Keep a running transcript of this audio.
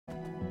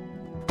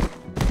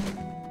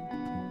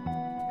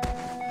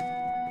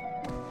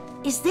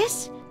Is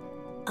this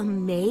a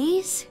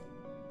maze?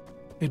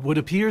 It would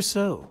appear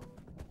so.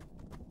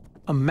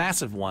 A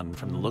massive one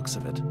from the looks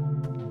of it.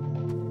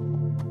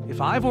 If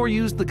Ivor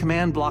used the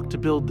command block to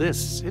build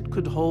this, it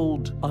could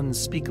hold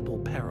unspeakable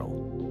peril.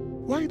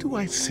 Why do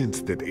I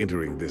sense that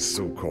entering this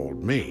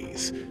so-called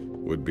maze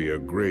would be a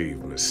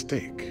grave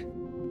mistake?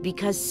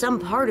 Because some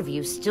part of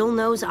you still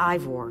knows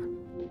Ivor.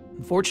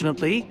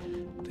 Unfortunately,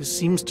 this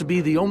seems to be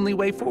the only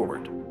way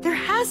forward. There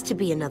has to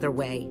be another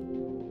way.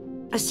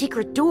 A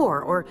secret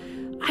door, or,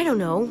 I don't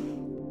know,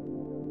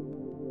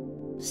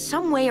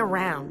 some way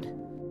around.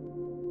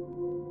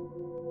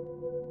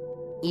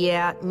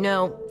 Yeah,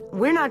 no,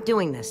 we're not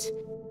doing this.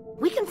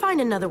 We can find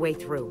another way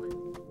through.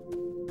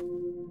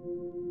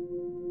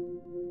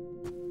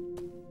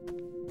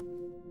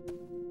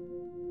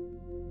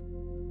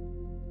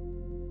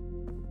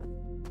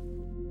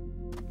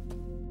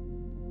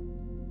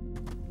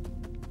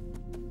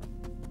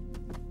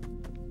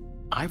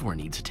 Ivor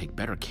needs to take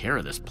better care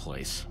of this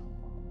place.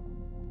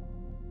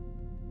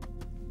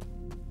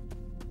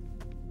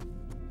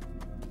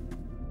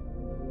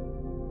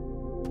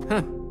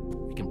 Huh.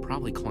 We can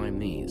probably climb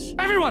these.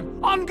 Everyone,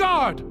 on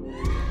guard!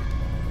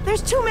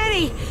 There's too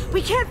many!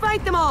 We can't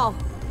fight them all!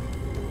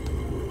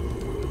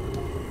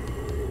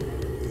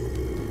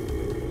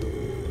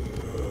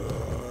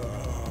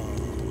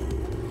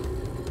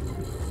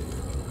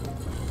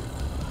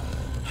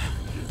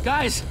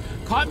 Guys,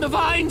 caught in the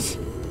vines!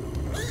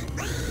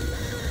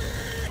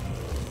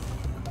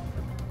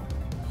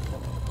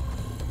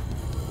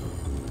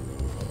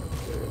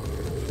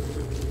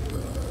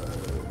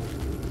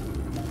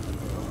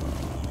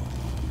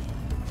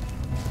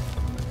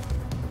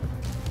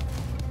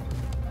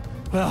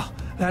 Well,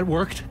 that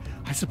worked,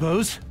 I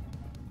suppose.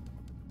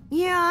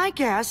 Yeah, I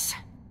guess.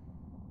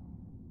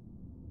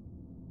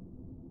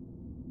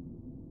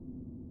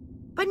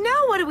 But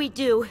now what do we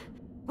do?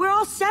 We're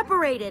all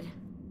separated.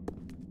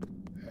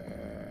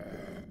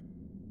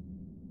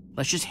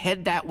 Let's just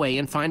head that way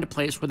and find a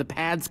place where the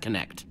paths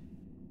connect.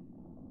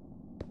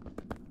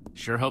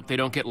 Sure hope they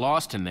don't get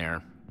lost in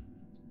there.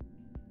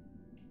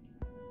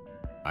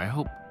 I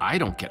hope I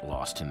don't get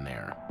lost in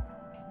there.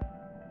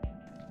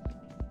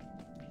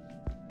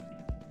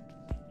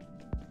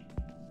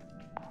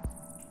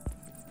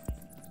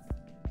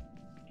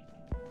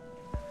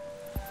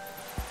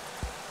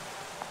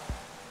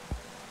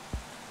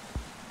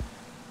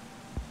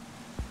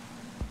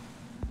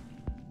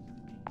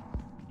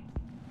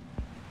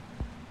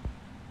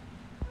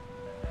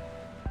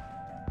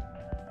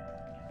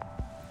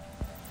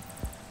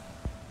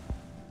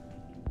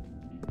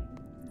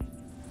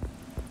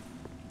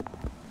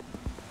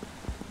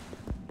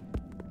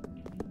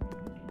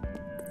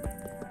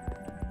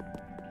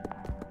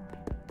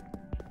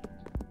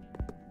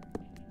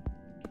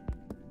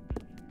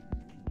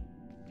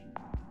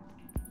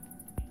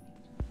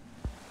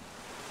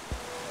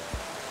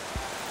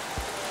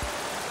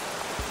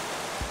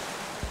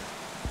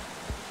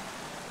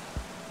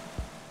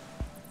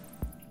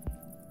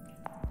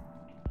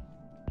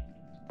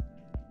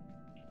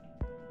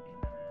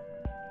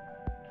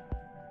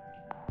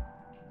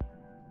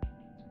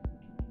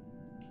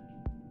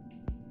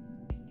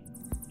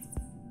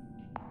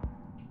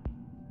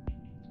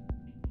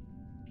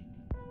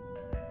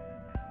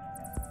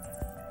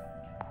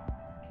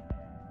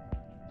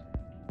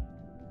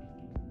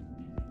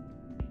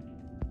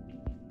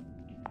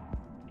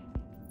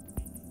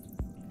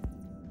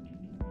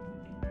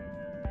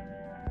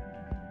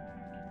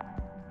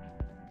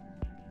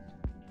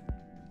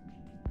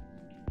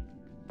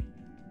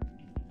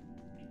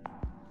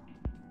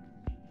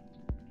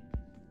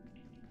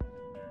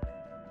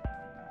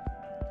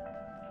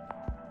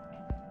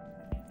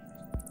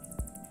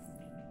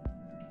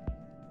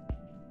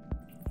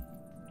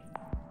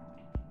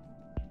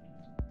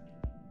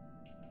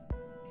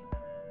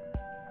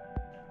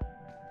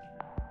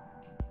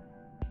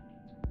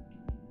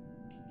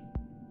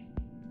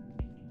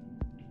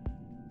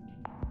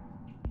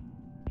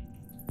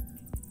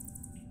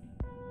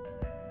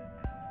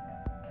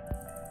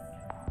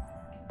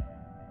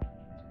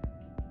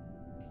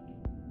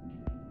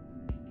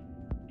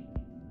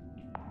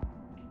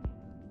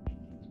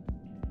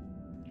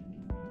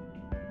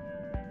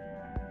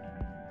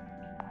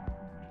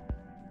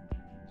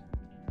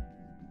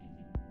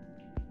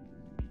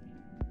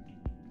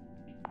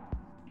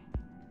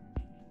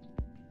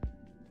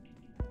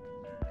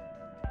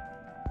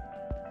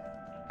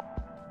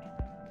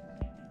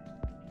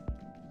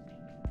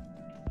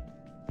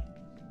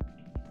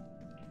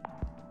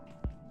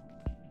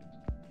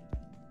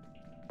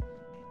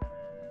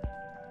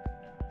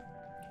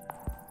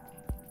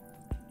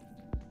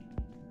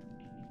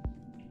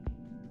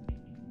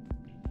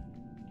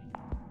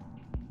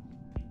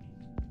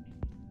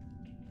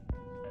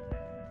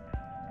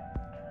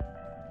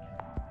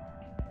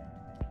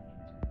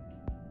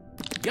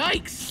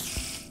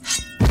 Yikes!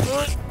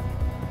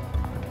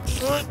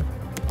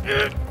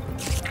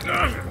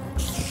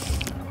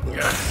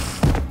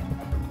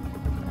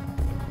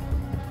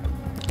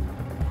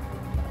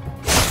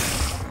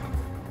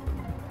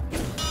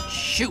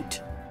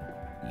 Shoot!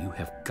 You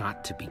have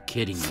got to be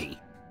kidding me.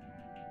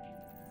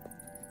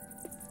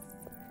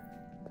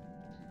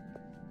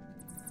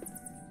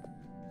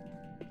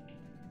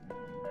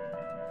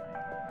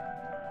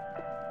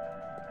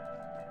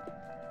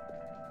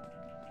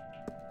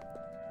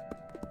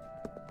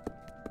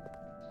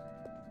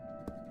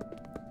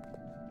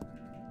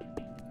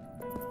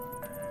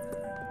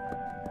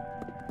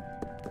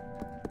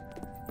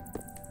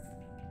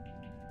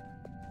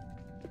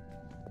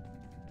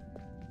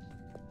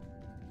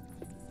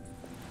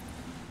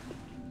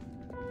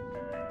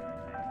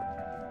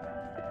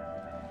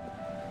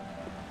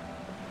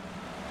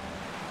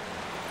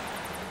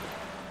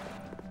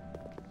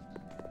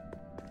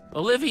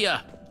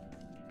 Olivia!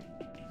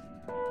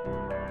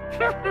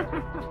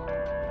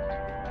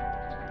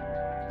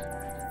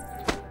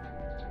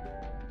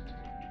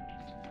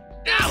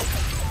 No!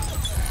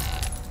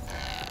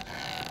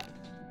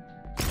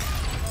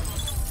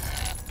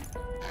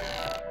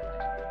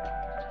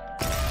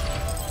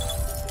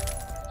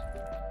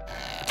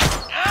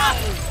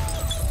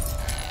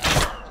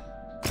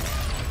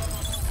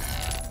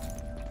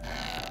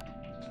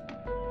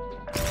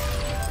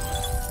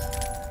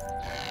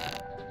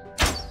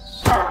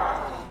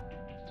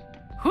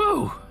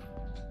 Whew!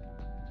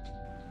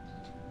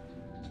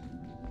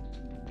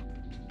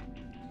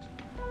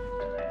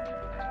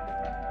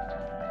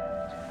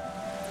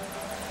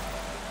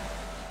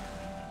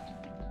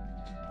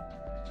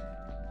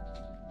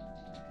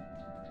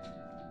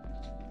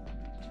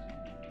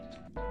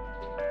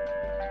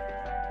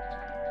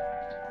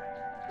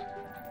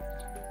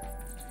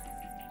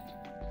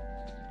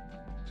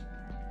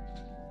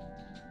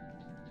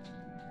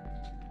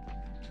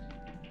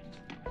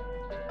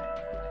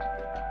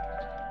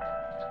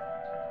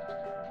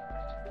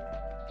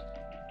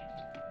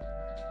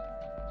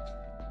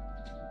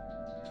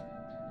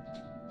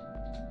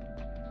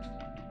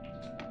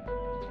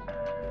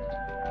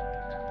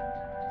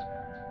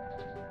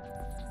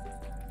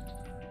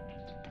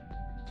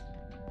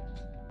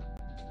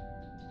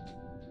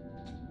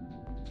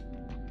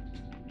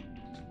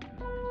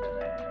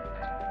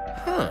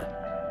 Huh.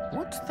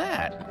 What's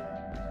that?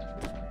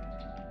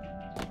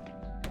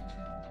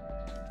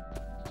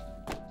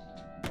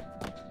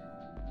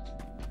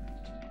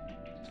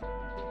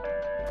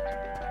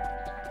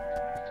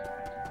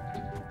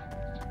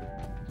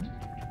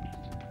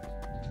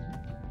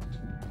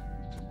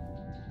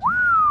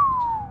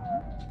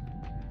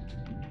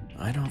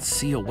 I don't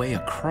see a way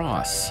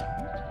across.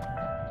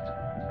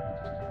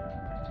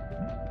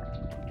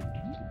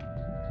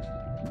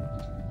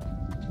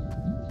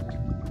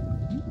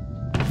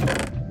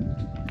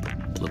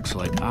 Looks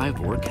like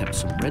Ivor kept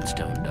some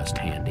redstone dust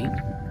handy.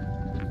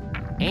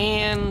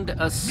 And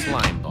a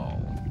slime ball.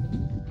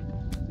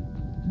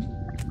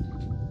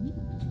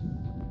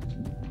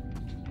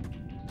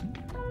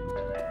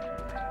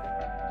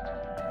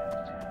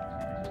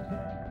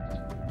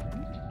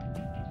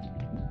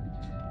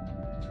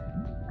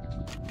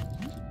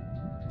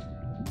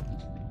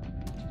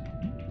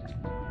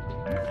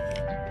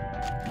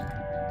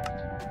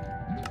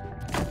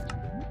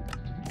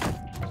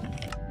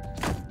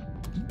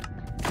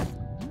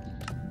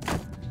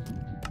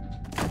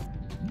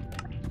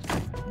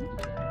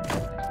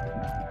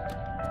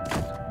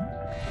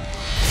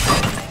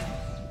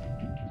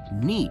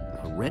 Neat,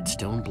 a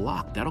redstone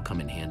block. That'll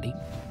come in handy.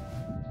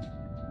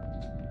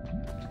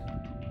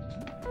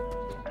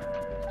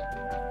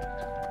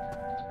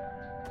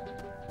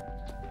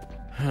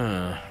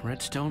 Huh,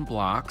 redstone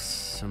blocks,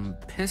 some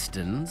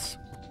pistons.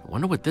 I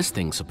wonder what this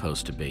thing's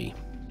supposed to be.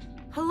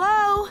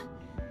 Hello?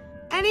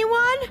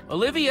 Anyone?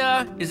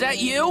 Olivia, is that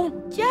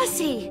you?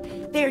 Jesse!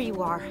 There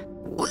you are.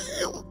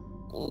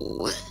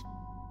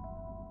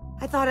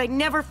 I thought I'd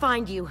never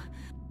find you.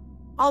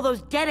 All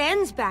those dead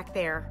ends back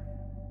there.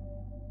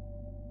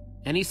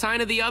 Any sign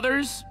of the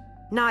others?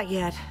 Not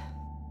yet.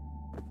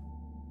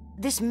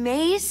 This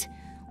maze?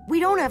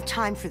 We don't have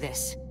time for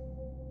this.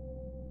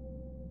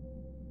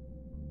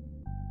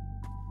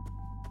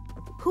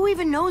 Who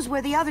even knows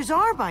where the others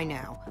are by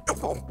now?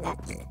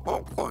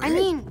 I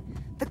mean,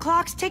 the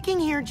clock's ticking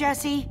here,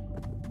 Jesse.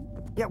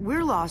 Yet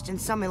we're lost in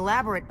some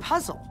elaborate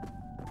puzzle.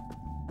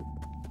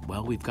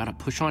 Well, we've got to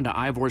push on to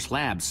Ivor's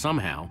lab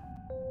somehow.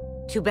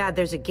 Too bad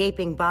there's a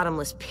gaping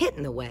bottomless pit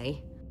in the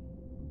way.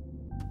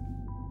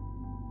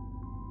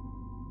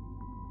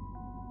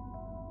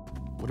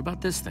 What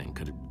about this thing?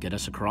 Could it get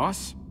us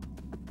across?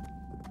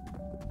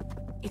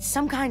 It's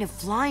some kind of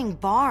flying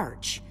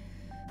barge.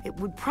 It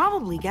would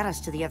probably get us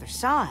to the other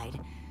side,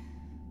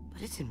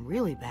 but it's in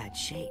really bad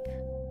shape.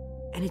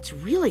 And it's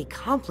really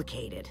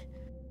complicated.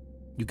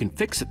 You can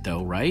fix it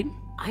though, right?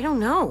 I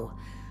don't know.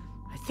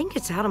 I think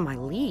it's out of my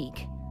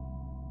league.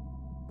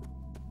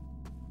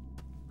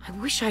 I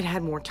wish I'd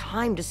had more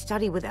time to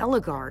study with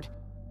Ellegaard.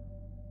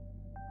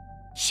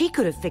 She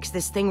could have fixed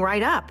this thing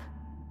right up.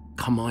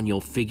 Come on, you'll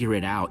figure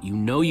it out. You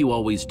know you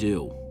always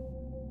do.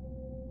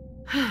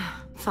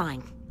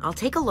 Fine, I'll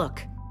take a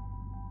look.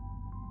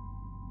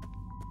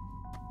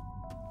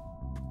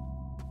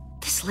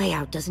 This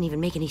layout doesn't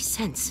even make any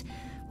sense.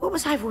 What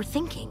was Ivor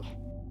thinking?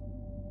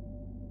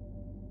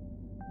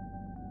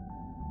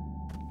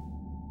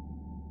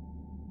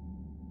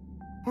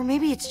 Or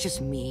maybe it's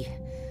just me.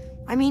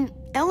 I mean,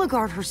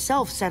 Ellegard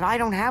herself said I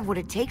don't have what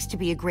it takes to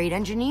be a great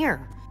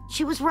engineer.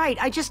 She was right,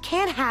 I just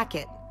can't hack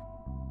it.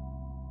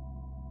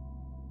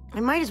 I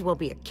might as well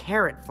be a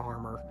carrot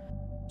farmer.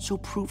 So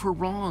prove her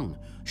wrong.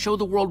 Show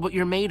the world what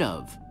you're made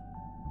of.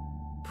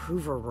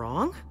 Prove her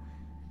wrong?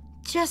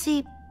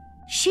 Jesse,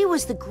 she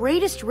was the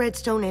greatest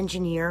redstone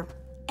engineer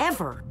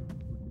ever.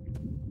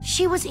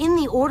 She was in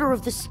the Order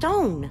of the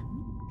Stone.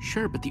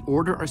 Sure, but the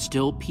Order are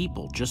still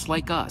people, just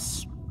like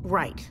us.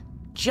 Right,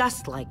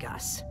 just like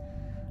us.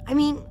 I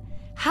mean,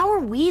 how are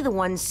we the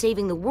ones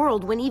saving the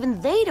world when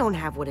even they don't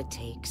have what it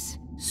takes?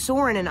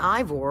 Soren and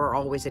Ivor are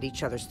always at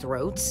each other's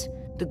throats.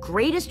 The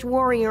greatest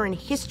warrior in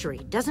history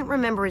doesn't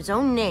remember his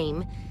own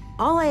name.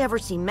 All I ever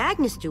see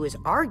Magnus do is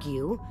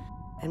argue,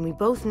 and we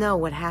both know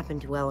what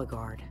happened to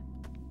Ellegard.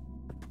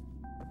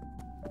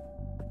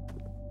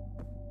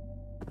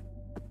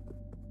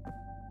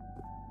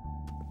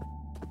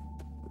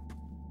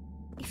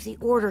 If the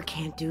Order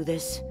can't do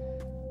this,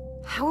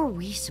 how are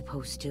we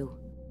supposed to?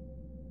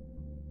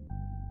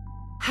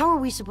 How are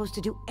we supposed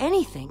to do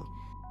anything?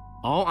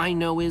 All I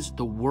know is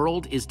the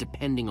world is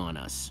depending on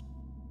us.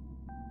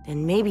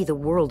 Then maybe the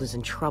world is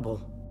in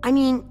trouble. I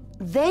mean,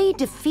 they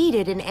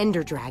defeated an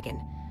Ender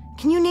Dragon.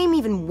 Can you name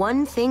even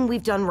one thing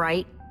we've done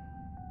right?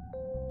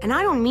 And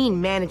I don't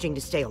mean managing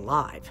to stay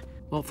alive.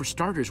 Well, for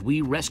starters, we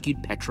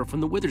rescued Petra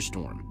from the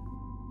Witherstorm.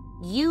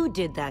 You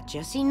did that,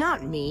 Jesse,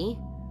 not me.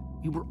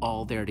 We were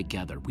all there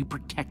together. We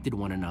protected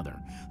one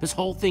another. This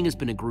whole thing has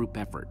been a group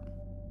effort.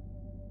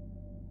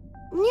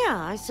 Yeah,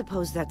 I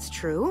suppose that's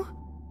true.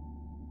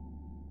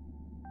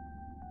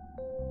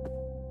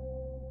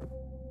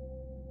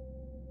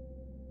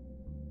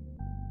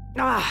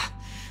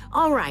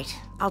 All right.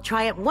 I'll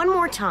try it one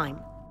more time.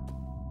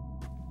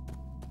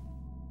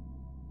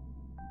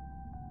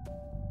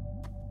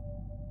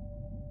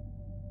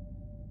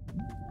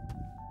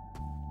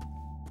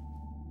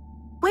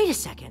 Wait a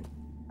second.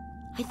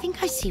 I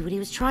think I see what he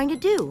was trying to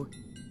do.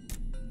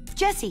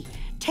 Jesse,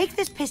 take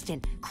this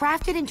piston,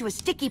 craft it into a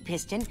sticky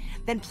piston,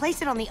 then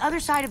place it on the other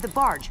side of the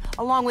barge,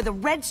 along with a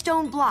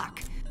redstone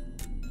block.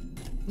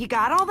 You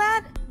got all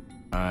that?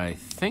 I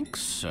think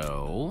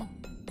so.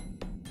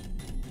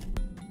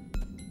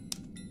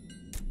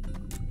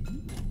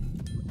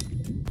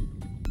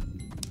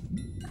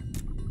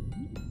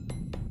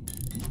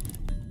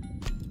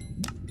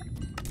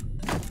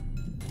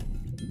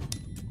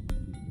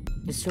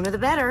 The sooner the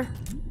better.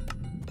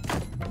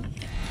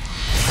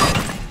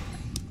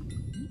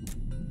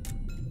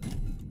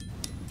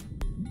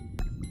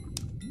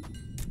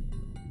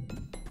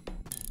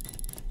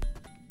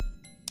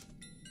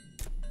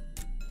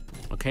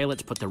 Okay,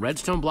 let's put the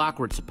redstone block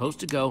where it's supposed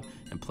to go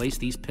and place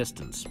these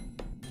pistons.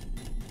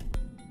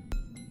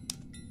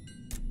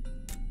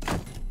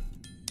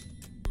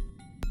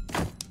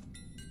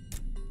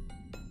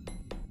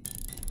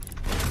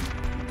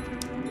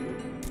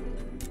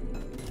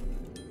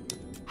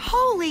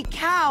 Holy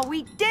cow,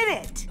 we did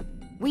it!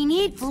 We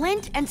need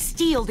flint and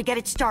steel to get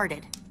it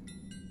started.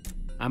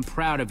 I'm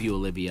proud of you,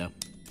 Olivia.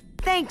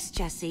 Thanks,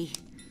 Jesse.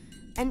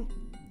 And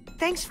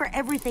thanks for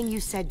everything you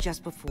said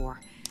just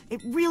before.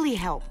 It really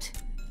helped.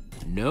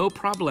 No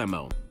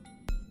problemo.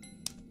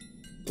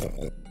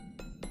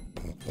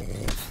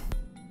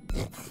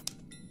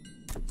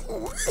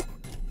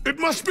 It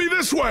must be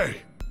this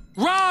way!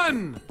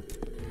 Run!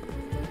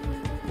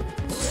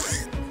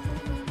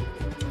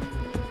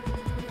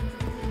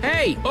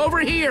 Hey, over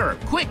here!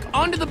 Quick,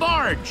 onto the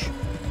barge!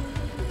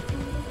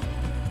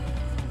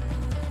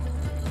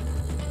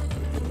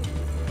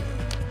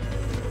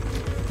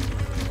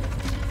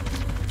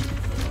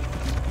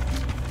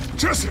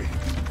 Jesse!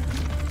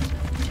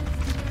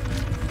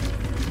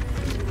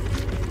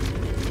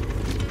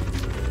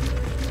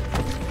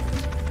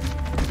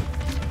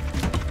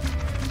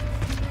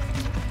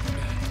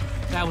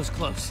 That was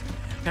close.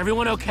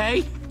 Everyone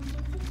okay?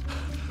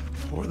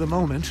 For the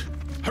moment.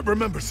 I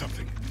remember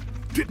something.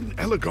 Didn't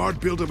Ellegard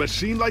build a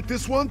machine like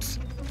this once?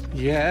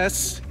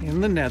 Yes, in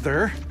the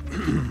Nether.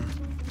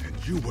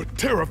 And you were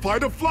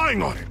terrified of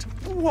flying on it.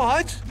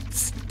 What?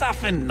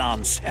 Stuff and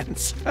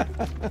nonsense.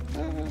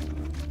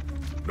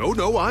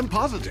 No, I'm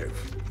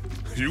positive.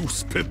 You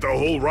spent the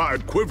whole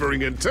ride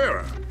quivering in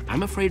terror.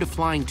 I'm afraid of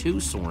flying too,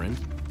 Soren.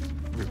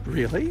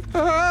 Really?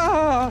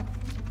 Ah!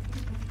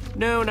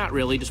 No, not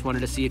really. Just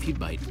wanted to see if you'd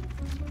bite.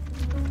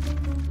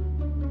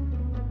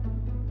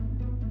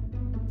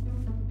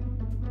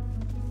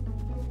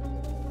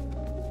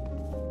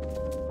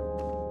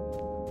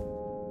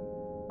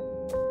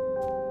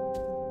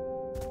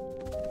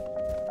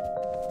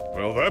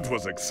 Well, that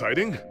was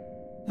exciting.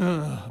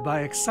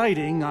 By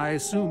exciting, I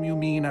assume you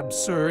mean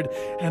absurd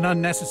and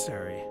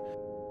unnecessary.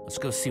 Let's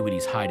go see what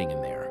he's hiding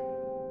in there.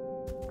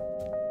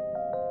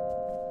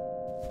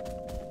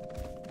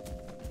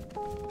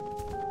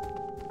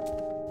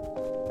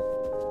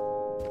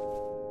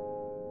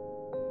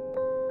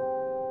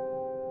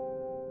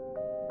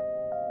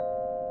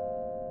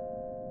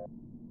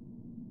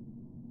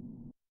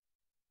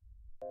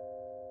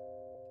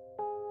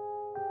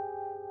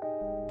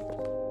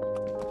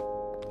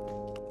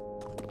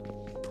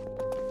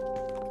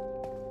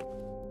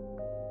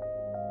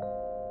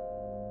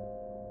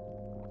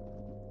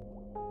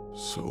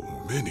 So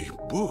many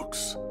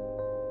books.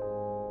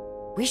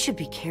 We should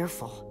be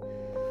careful.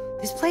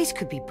 This place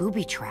could be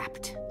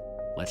booby-trapped.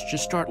 Let's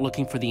just start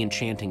looking for the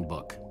enchanting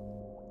book.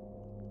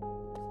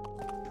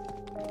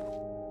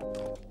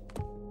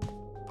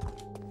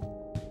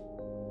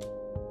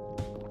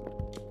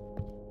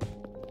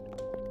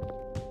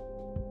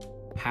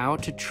 How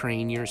to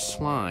train your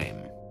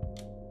slime.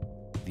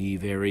 The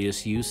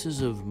various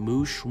uses of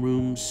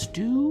mushroom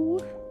stew.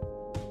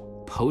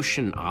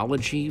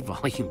 Potionology,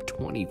 volume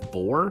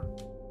 24.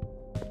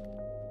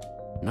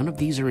 None of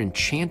these are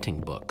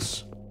enchanting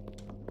books.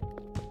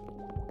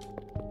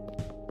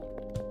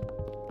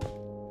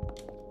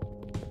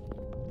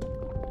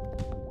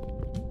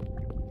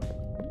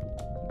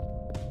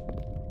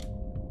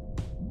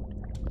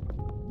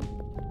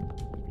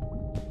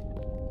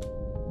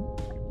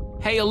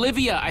 Hey,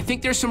 Olivia, I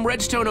think there's some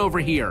redstone over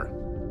here.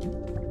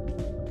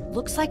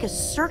 Looks like a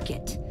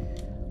circuit.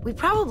 We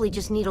probably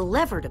just need a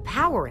lever to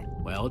power it.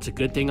 Well, it's a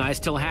good thing I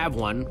still have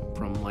one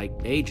from, like,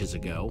 ages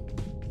ago.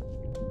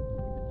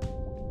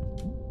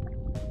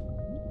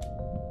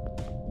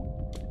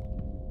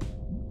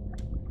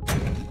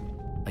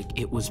 Like,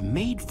 it was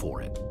made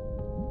for it.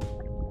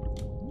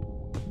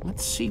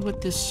 Let's see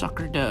what this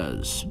sucker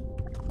does.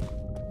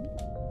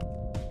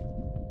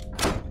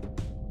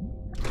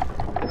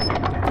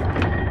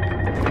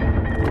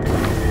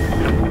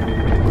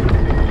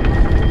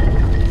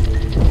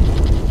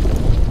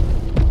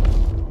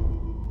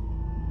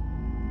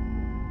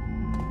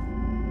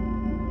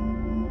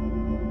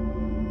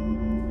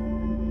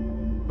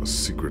 A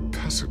secret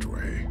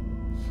passageway.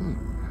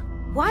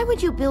 Why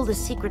would you build a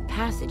secret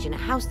passage in a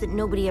house that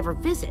nobody ever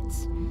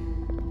visits?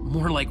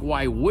 More like,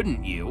 why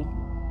wouldn't you?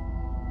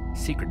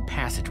 Secret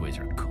passageways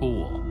are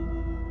cool.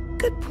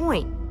 Good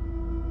point.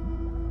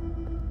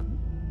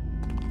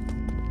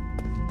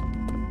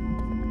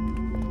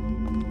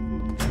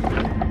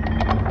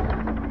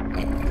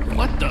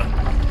 What the?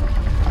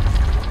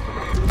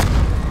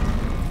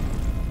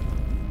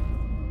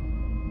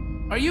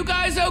 Are you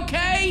guys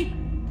okay?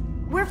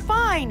 We're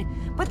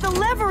fine, but the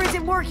lever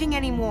isn't working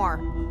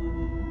anymore.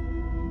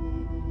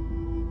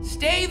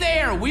 Stay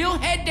there. We'll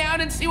head down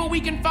and see what we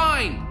can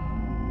find.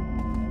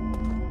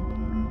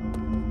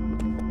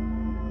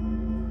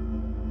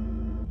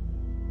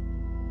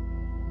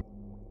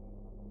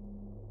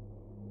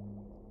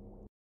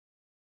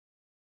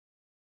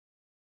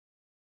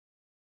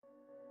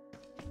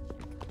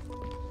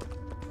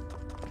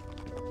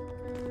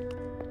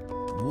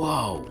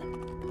 Whoa.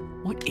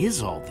 What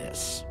is all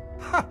this?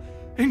 Ha!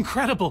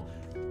 Incredible!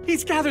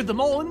 He's gathered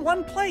them all in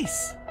one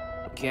place.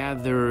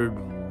 Gathered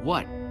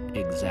what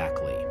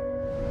exactly?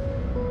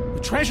 The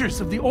treasures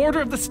of the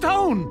Order of the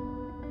Stone!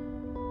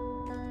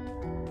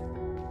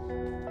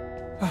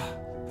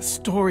 The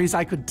stories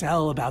I could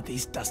tell about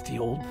these dusty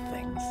old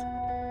things.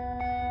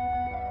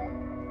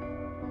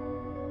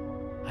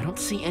 I don't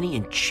see any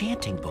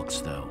enchanting books,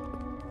 though.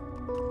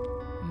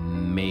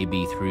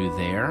 Maybe through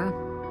there?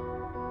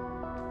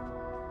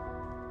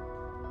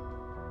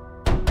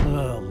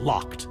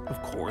 Locked,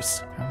 of course.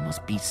 There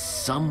must be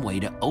some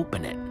way to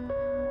open it.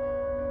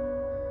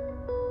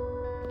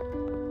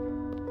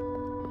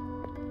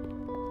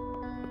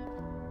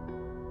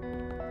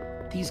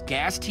 These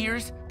gas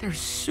tiers, they're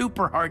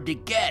super hard to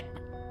get.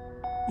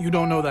 You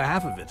don't know the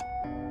half of it.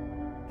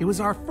 It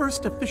was our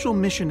first official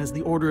mission as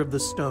the Order of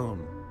the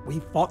Stone. We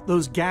fought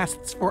those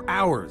ghasts for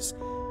hours,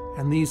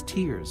 and these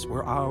tears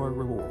were our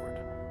reward.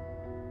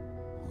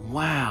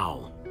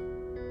 Wow.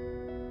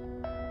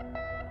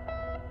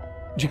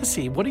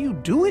 Jesse, what are you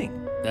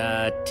doing?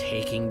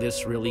 Taking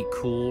this really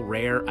cool,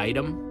 rare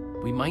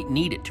item. We might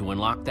need it to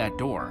unlock that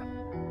door.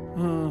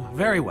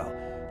 Very well.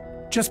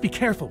 Just be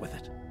careful with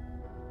it.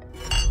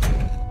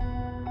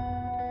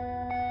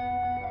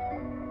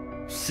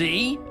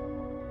 See?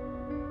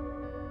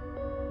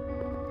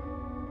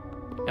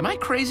 Am I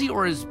crazy,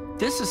 or is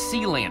this a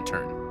sea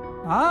lantern?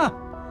 Ah,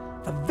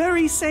 the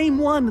very same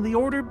one the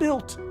Order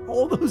built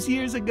all those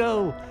years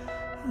ago.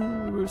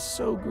 We were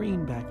so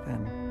green back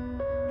then.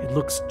 It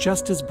looks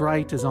just as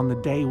bright as on the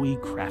day we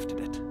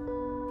crafted it.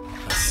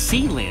 A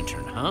sea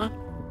lantern, huh?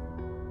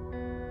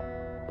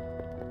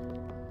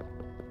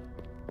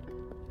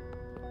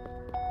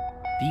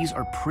 These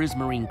are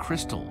prismarine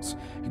crystals.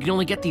 You can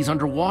only get these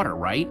underwater,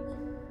 right?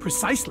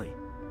 Precisely.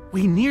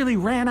 We nearly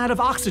ran out of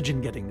oxygen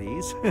getting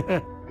these.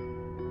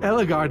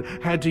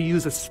 Eligard had to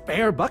use a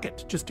spare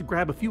bucket just to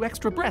grab a few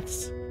extra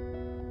breaths.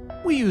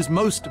 We used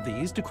most of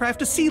these to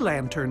craft a sea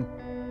lantern.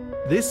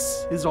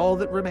 This is all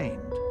that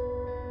remained.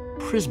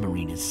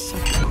 Prismarine is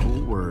such a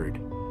cool word.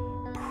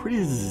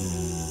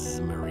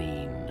 Prismarine.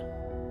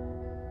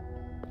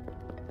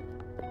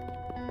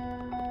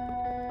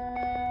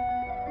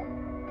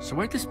 So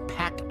where'd this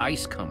packed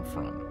ice come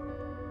from?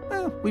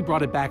 Well, we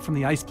brought it back from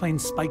the Ice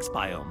Plains Spikes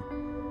biome.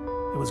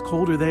 It was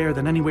colder there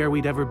than anywhere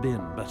we'd ever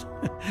been, but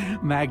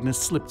Magnus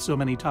slipped so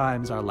many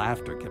times our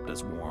laughter kept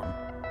us warm.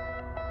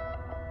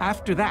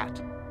 After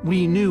that,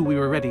 we knew we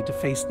were ready to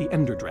face the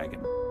Ender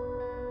Dragon.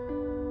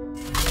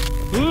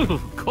 Ooh,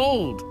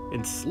 cold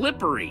and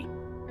slippery.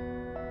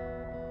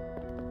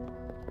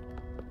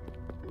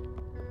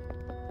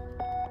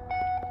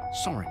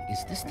 Soren,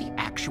 is this the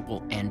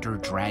actual Ender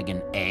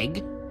Dragon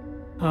egg?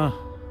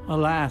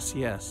 Alas,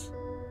 yes.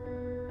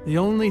 The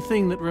only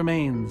thing that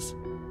remains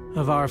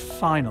of our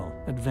final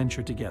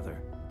adventure together.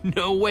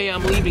 No way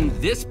I'm leaving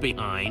this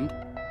behind.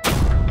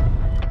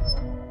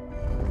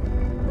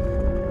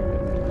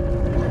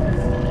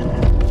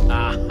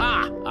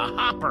 Aha! A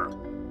hopper!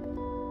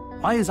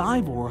 Why is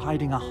Ivor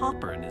hiding a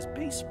hopper in his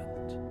basement?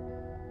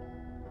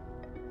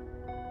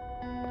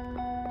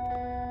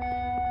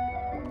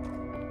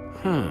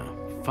 Huh.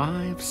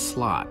 5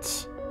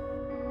 slots.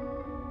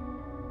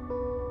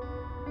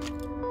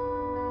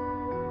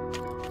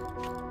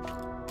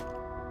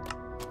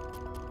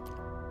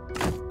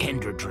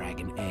 Ender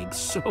Dragon egg,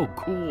 so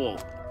cool.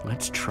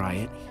 Let's try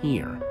it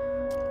here.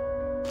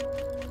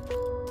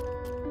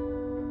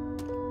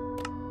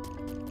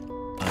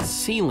 A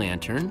sea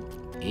lantern,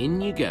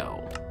 in you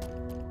go.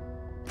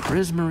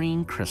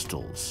 Prismarine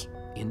crystals,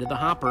 into the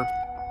hopper.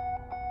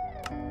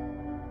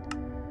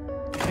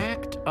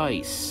 Packed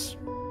ice.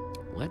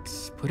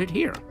 Let's put it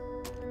here.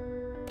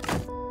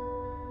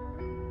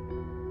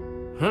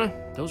 Huh,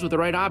 those were the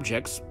right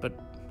objects, but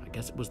I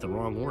guess it was the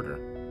wrong order.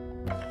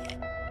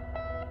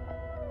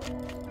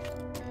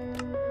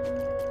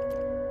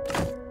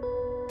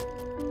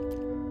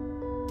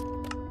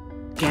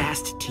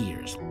 Gassed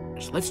tears.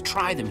 Let's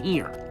try them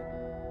here.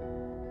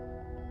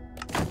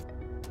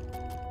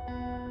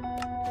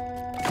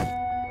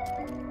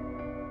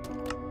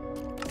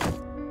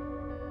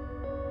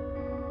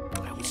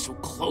 I was so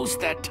close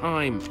that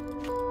time.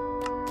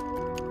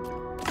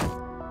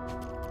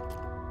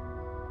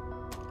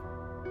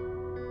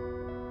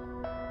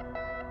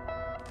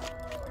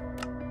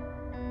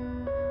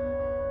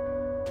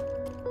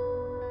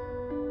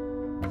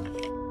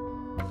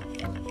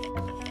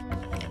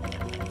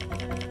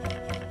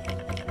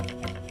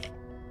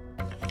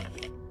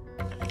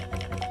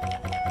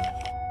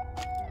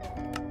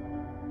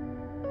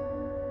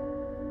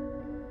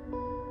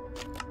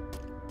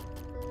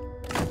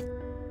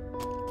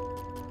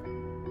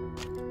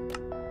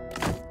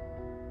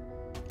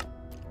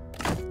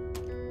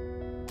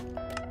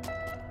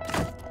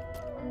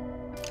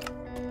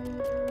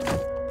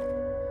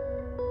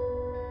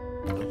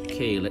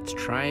 Okay, let's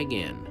try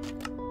again.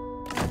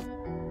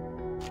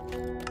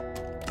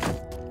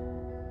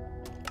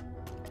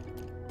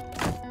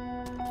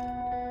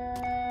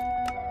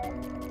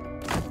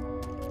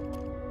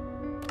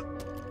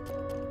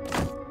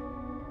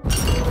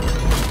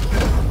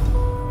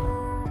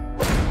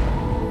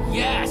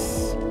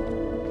 Yes!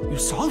 You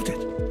solved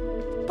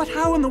it. But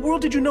how in the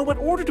world did you know what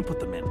order to put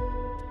them in?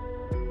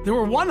 There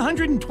were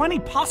 120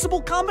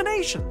 possible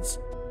combinations.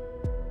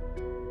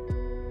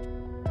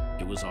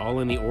 It was all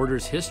in the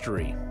Order's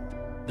history.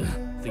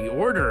 The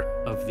order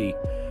of the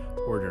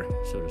Order,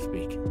 so to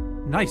speak.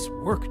 Nice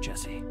work,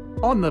 Jesse.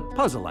 On the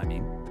puzzle, I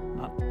mean.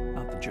 Not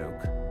the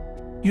joke.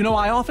 You know,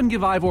 I often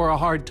give Ivor a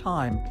hard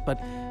time, but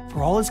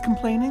for all his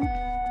complaining,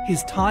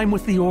 his time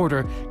with the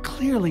Order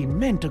clearly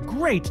meant a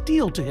great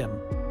deal to him.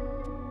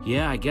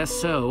 Yeah, I guess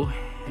so.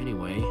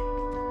 Anyway,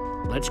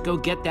 let's go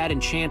get that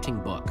enchanting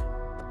book.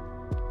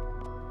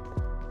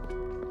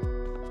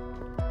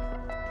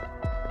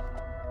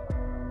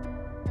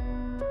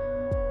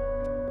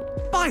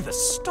 By the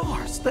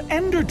stars, the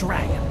Ender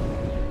Dragon!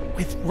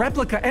 With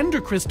replica Ender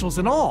crystals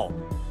and all.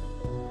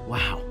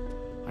 Wow,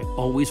 I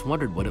always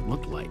wondered what it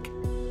looked like.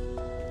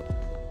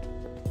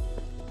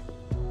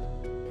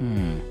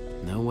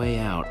 No way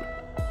out.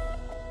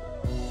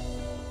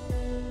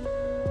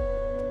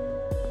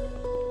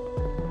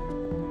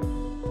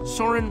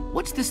 Soren,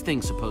 what's this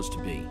thing supposed to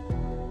be?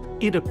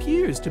 It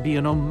appears to be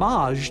an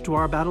homage to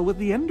our battle with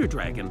the Ender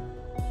Dragon.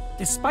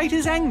 Despite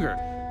his anger,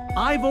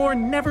 Ivor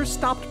never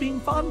stopped being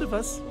fond of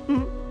us.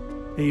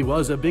 He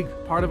was a big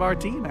part of our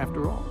team,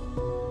 after all.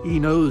 He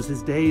knows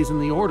his days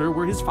in the Order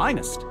were his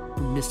finest.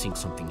 You're missing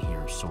something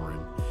here, Soren.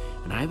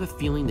 And I have a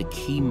feeling the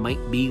key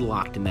might be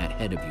locked in that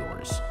head of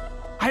yours.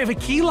 I have a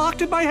key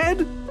locked in my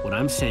head? What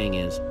I'm saying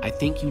is, I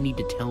think you need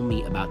to tell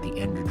me about the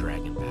Ender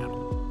Dragon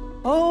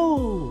battle.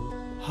 Oh,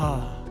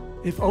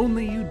 if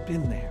only you'd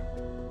been there.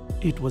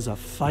 It was a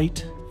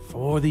fight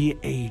for the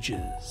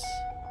ages.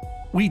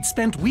 We'd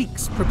spent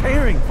weeks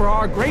preparing for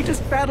our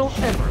greatest battle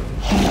ever.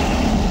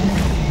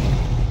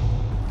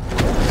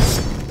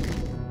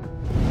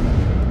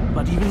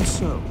 But even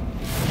so,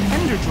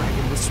 Ender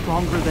Dragon was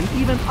stronger than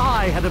even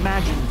I had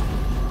imagined.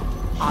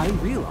 I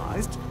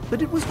realized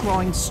that it was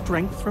drawing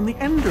strength from the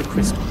Ender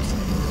crystals,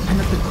 and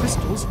that the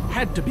crystals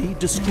had to be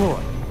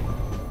destroyed.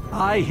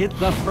 I hit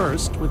the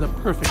first with a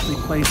perfectly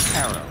placed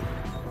arrow.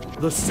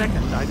 The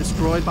second I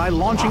destroyed by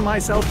launching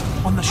myself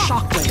on the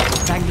shockwave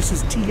of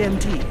Magnus's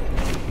TNT.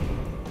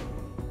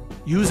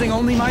 Using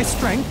only my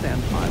strength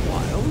and my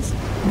wiles,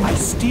 I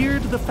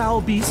steered the foul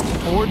beast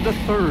toward the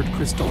third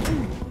crystal.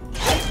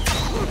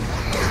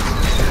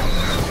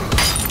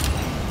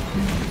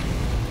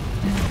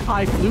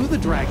 I flew the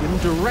dragon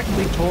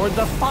directly toward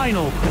the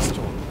final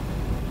crystal.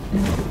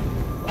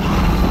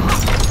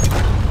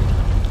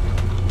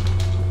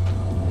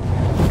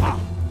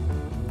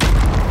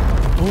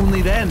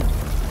 Only then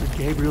did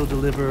Gabriel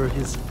deliver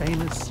his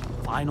famous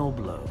final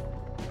blow.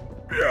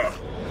 Yeah.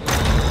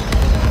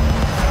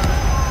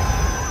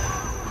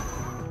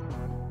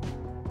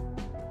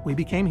 We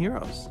became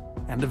heroes,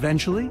 and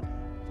eventually,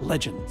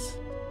 legends.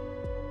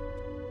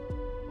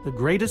 The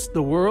greatest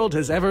the world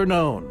has ever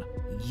known.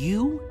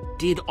 You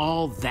did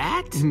all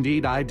that?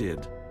 Indeed, I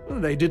did.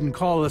 They didn't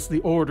call us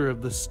the Order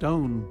of the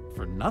Stone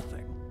for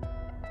nothing.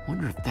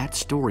 Wonder if that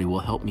story will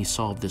help me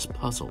solve this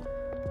puzzle.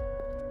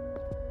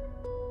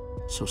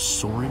 So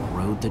Soren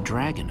rode the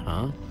dragon,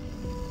 huh?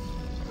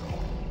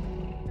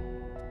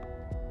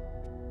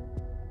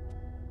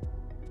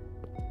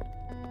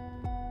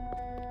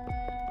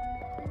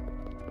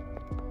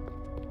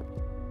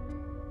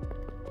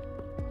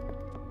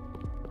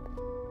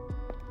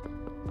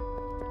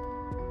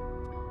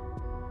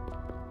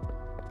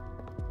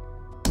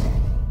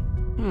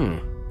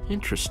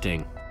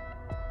 Interesting.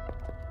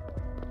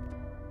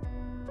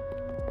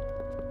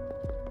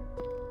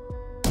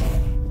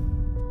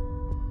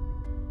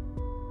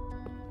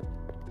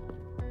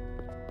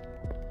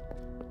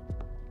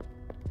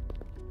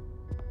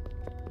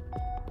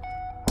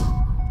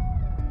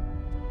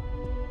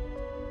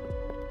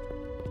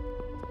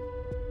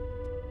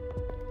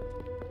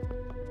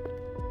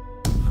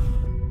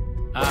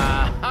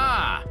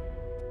 Aha!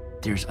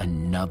 There's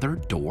another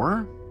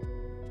door?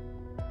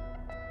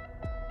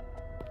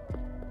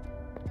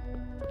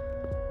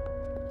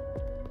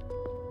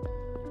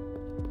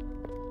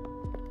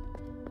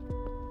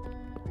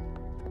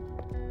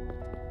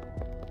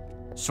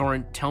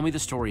 Soren, tell me the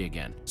story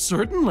again.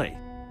 Certainly.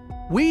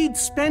 We'd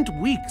spent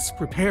weeks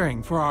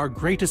preparing for our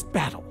greatest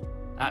battle.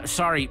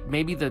 Sorry,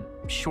 maybe the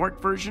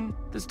short version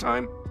this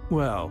time?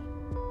 Well,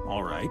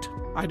 all right.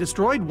 I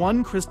destroyed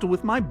one crystal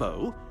with my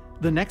bow,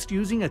 the next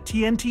using a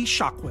TNT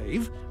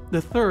shockwave,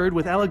 the third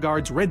with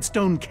Eligard's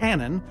redstone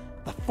cannon,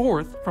 the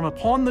fourth from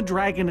upon the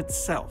dragon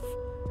itself.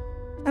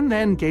 And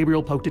then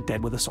Gabriel poked it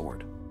dead with a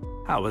sword.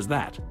 How was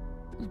that?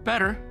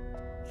 Better.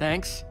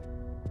 Thanks.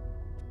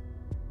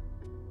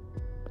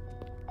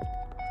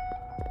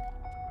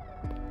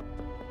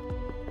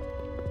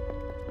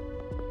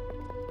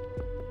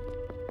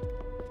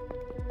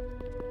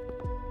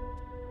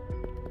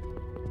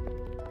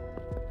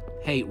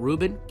 Hey,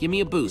 Ruben, give me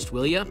a boost,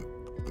 will ya?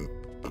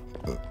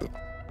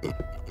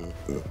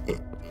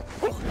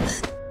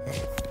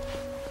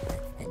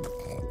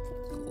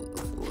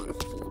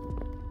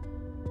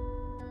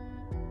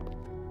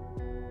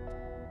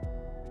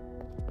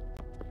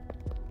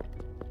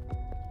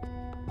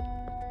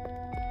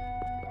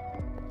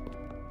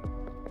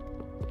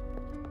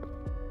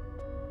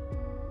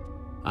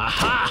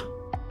 Aha!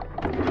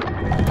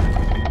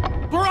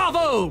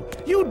 Bravo!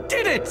 You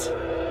did it!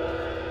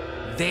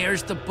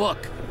 There's the book.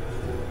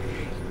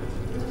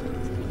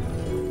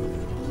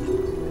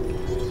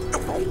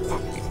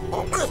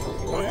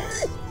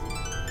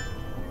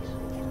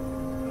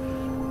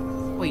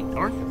 Wait,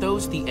 aren't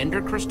those the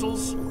ender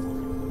crystals?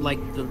 Like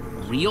the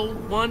real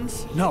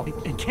ones? No,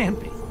 it can't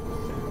be.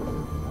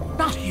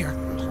 Not here.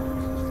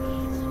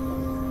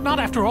 Not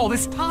after all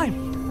this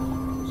time.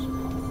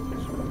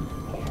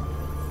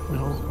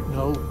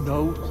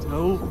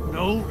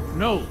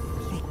 No.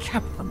 He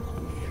kept them.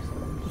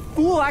 The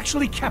fool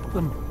actually kept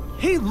them.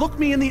 He looked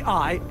me in the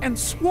eye and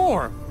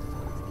swore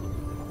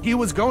he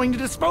was going to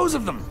dispose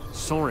of them.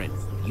 Soren,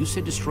 you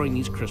said destroying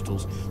these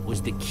crystals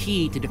was the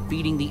key to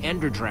defeating the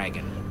ender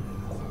dragon.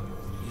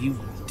 You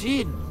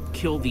did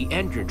kill the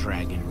ender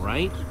dragon,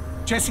 right?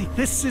 Jesse,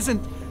 this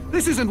isn't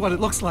what it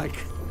looks like.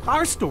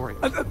 Our story,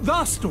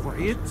 the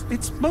story,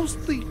 it's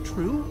mostly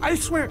true. I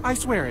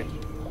swear it.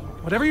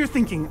 Whatever you're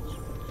thinking,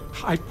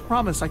 I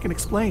promise I can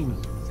explain.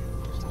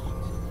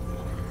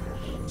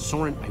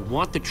 Soren, I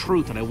want the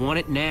truth and I want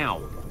it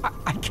now.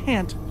 I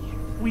can't.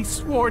 We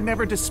swore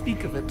never to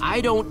speak of it. I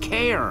don't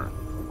care.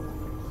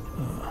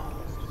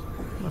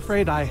 I'm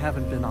afraid I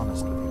haven't been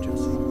honest with you,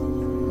 Jesse.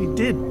 We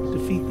did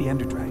defeat the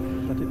Ender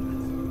Dragon,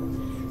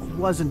 but it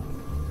wasn't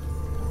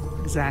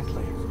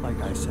exactly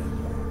like I said.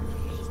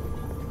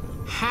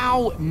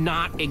 How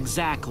not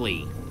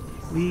exactly?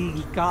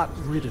 We got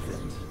rid of it,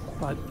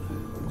 but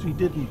we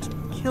didn't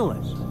kill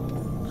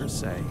it, per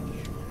se.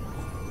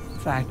 In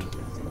fact,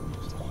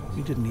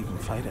 we didn't even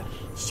fight it.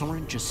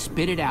 Soren, just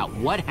spit it out.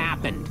 What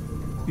happened?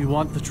 You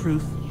want the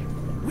truth?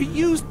 We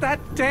used that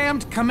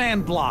damned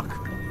command block.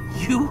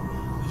 You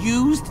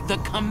used the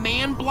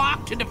command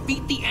block to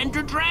defeat the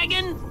ender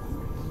dragon?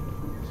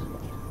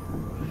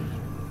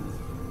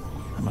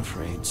 I'm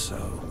afraid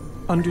so.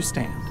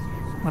 Understand,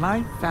 when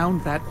I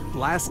found that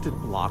blasted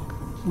block,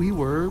 we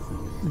were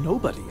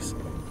nobodies.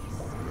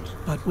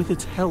 But with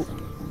its help,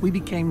 we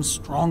became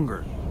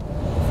stronger,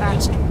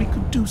 faster. We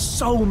could do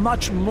so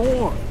much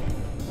more.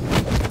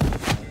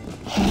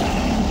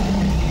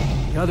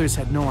 The others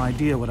had no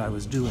idea what I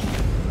was doing.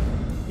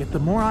 Yet the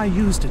more I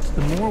used it,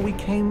 the more we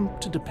came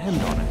to depend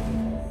on it.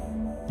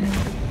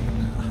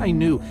 I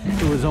knew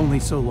it was only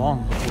so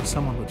long before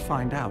someone would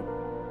find out.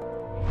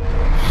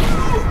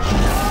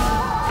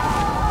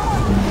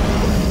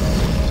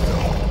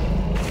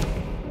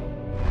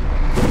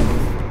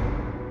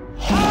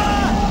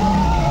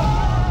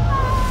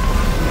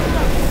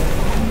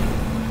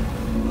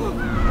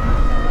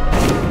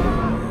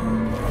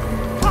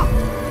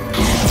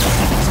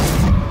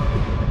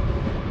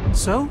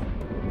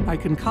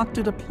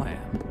 concocted a plan.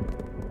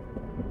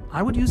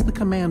 I would use the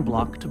command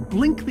block to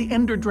blink the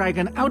Ender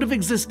Dragon out of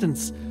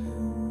existence.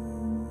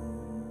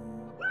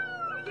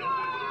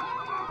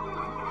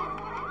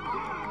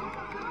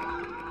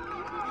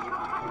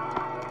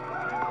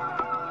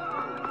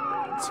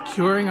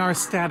 Securing our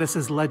status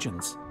as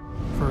legends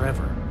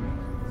forever.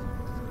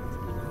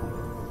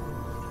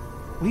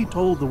 We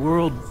told the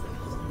world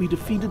we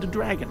defeated a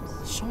dragon.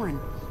 Soren,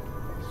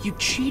 you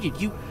cheated.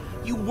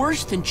 You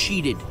worse than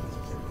cheated.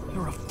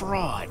 You're a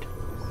fraud.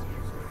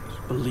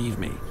 Believe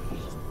me,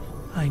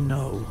 I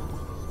know.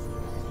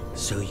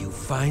 So you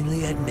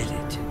finally admit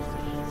it.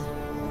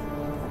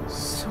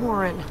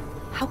 Soren,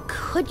 how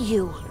could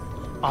you?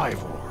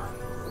 Ivor.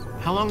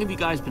 How long have you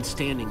guys been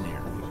standing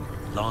there?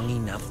 Long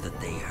enough that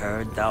they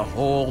heard the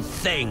whole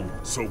thing.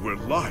 So we're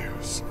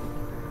liars.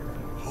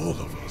 All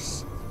of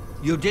us.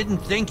 You didn't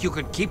think you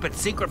could keep it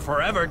secret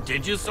forever,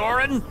 did you,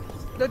 Soren?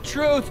 The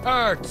truth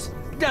hurts,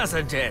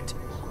 doesn't it?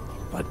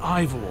 But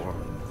Ivor,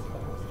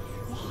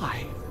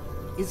 why?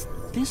 Is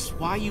this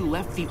why you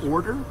left the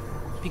Order?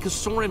 Because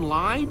Soren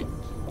lied?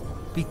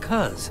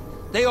 Because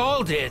they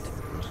all did.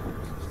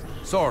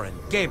 Soren,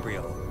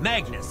 Gabriel,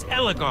 Magnus,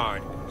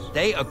 Ellegaard.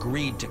 They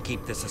agreed to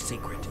keep this a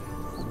secret.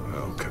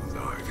 How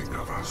conniving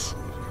of us.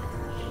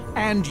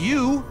 And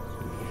you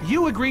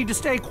agreed to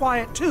stay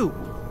quiet too,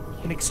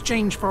 in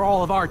exchange for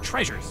all of our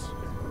treasures.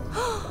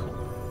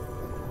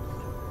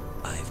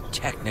 I've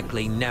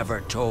technically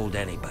never told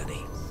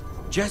anybody.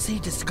 Jesse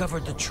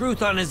discovered the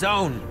truth on his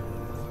own.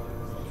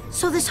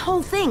 So this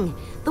whole thing,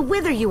 the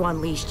Wither you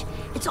unleashed,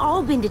 it's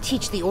all been to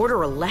teach the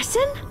Order a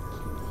lesson?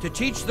 To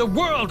teach the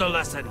world a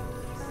lesson.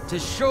 To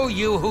show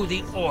you who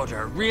the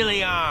Order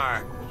really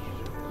are.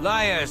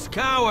 Liars,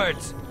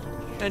 cowards.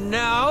 And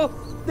now,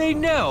 they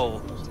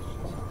know.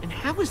 And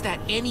how is that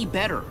any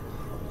better?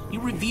 You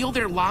reveal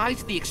their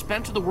lies at the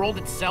expense of the world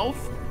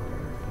itself?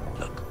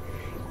 Look,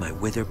 my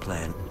Wither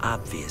plan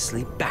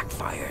obviously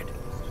backfired.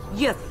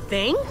 You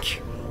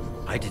think?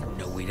 I didn't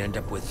know we'd end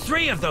up with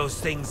 3 of those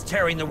things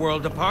tearing the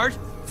world apart.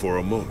 For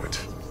a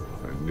moment,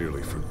 I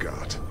nearly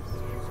forgot.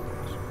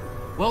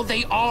 Well,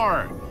 they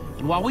are.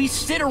 And while we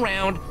sit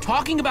around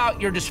talking about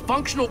your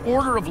dysfunctional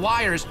order of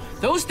liars,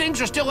 those things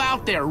are still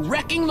out there,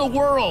 wrecking the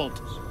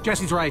world.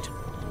 Jesse's right.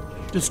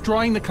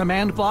 Destroying the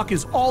command block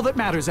is all that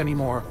matters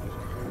anymore.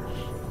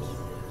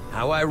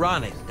 How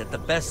ironic that the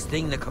best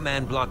thing the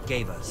command block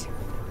gave us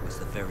was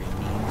the very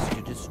means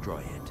to destroy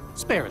it.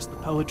 Spare us the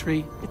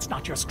poetry. It's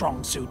not your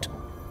strong suit.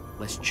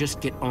 Let's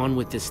just get on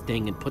with this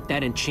thing and put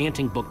that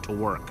enchanting book to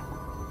work.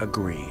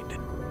 Agreed.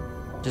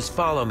 Just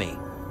follow me.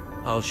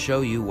 I'll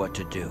show you what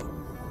to do.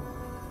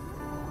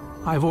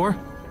 Ivor,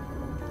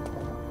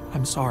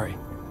 I'm sorry.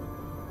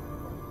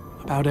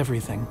 About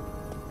everything.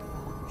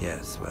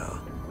 Yes,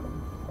 well,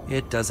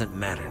 it doesn't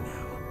matter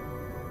now.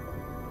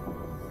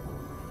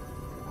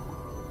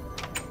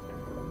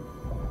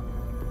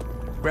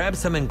 Grab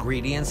some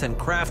ingredients and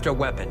craft a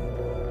weapon.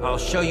 I'll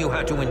show you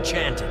how to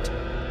enchant it.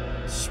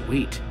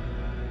 Sweet.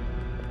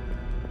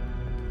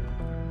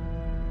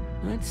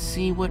 Let's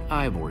see what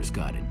Ivor's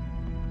got it.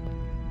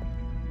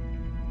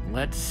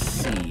 Let's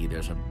see,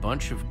 there's a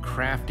bunch of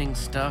crafting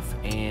stuff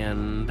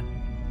and...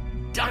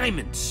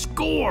 Diamond!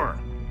 Score!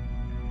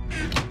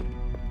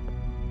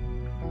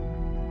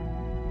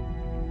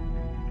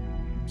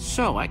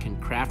 So, I can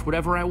craft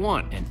whatever I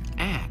want. An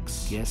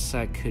axe. Guess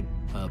I could...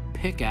 A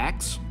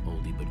pickaxe,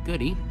 oldie but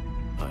goodie.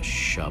 A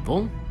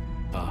shovel.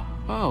 A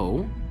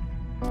hoe.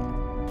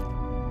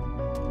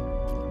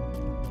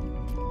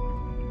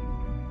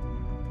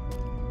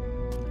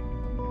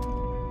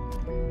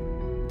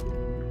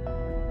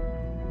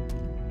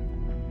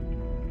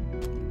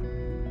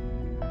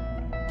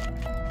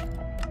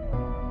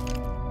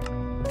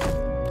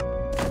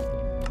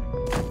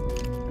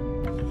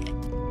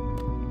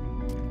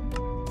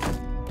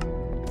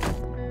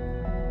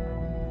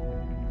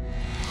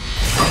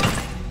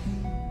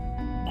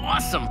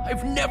 Awesome!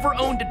 I've never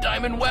owned a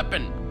diamond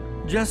weapon!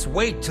 Just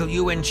wait till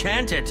you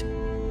enchant it.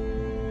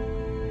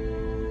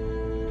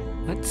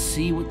 Let's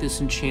see what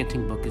this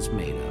enchanting book is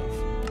made of.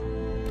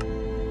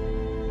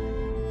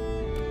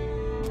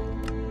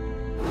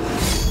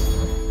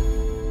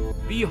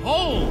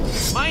 Behold!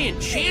 My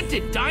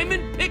enchanted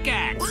diamond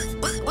pickaxe!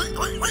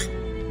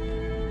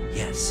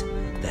 Yes,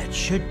 that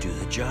should do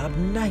the job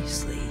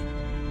nicely.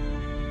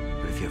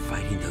 But if you're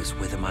fighting those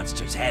wither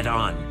monsters head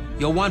on,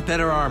 you'll want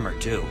better armor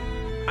too.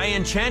 I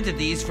enchanted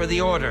these for the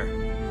Order.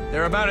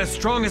 They're about as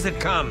strong as it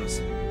comes.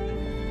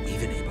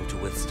 Even able to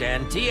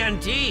withstand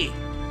TNT.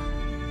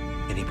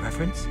 Any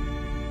preference?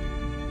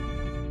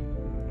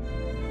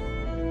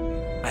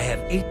 I have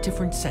 8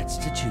 different sets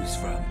to choose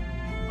from.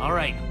 All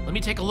right, let me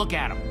take a look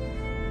at them.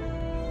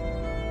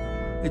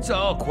 It's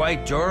all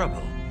quite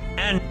durable.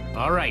 And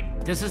All right,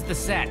 this is the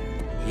set.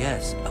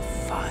 yes, a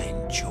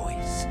fine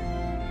choice.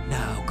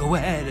 Now go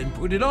ahead and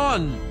put it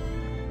on.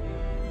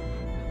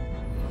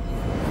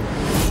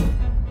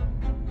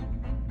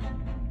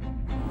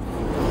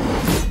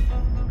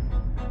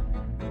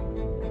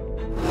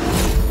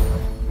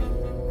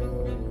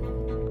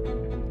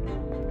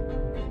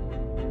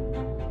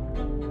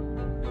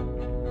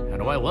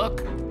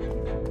 look.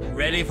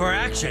 Ready for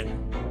action.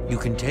 You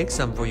can take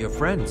some for your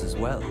friends as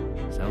well.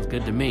 Sounds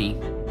good to me.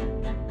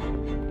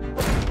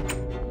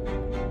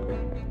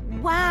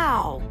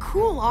 Wow,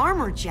 cool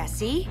armor,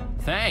 Jesse.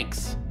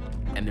 Thanks.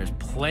 And there's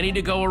plenty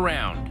to go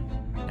around.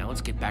 Now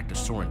let's get back to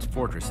Soren's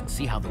fortress and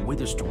see how the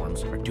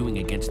Witherstorms are doing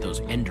against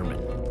those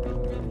Endermen.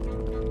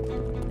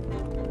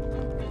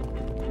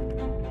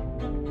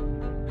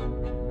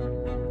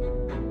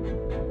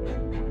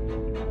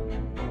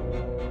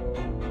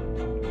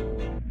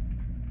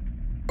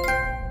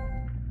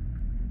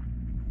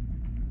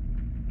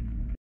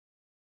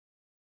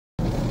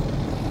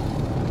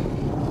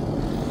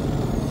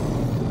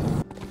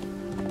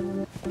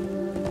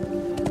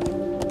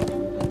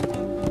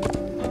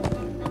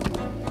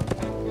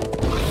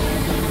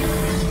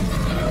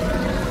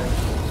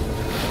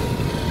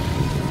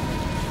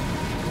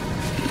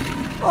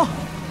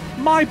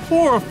 My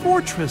poor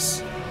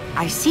fortress!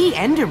 I see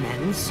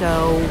Endermen,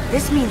 so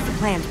this means the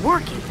plan's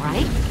working,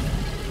 right?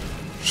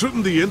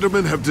 Shouldn't the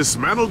Endermen have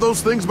dismantled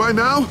those things by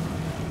now?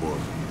 Or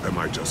am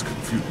I just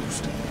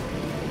confused?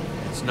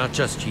 It's not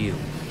just you.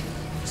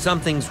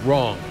 Something's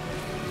wrong.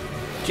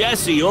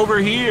 Jesse, over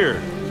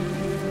here!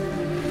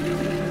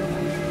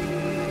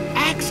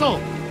 Axel!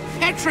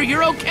 Petra,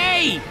 you're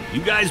okay!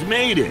 You guys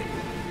made it!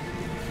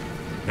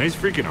 Nice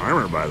freaking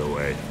armor, by the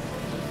way.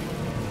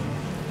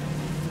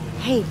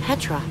 Hey,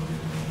 Petra.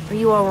 Are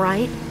you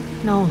alright?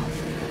 No,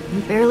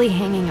 I'm barely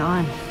hanging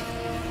on.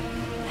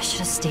 I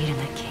should have stayed in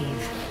that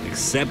cave.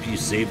 Except you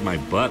saved my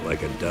butt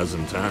like a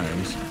dozen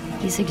times.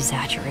 He's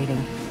exaggerating.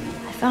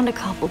 I found a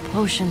couple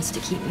potions to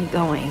keep me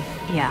going,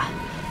 yeah.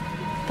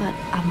 But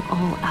I'm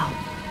all out.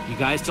 You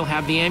guys still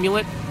have the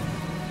amulet?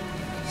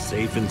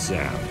 Safe and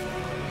sound.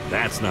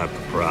 That's not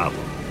the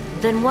problem.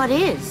 Then what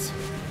is?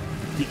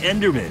 The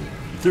Endermen,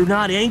 they're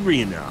not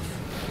angry enough.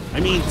 I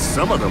mean,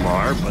 some of them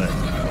are, but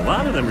a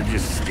lot of them are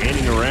just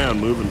standing around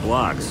moving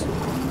blocks.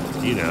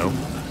 You know,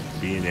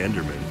 being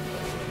Endermen.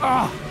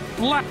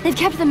 They've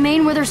kept the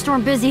main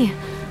Witherstorm busy,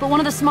 but one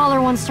of the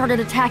smaller ones started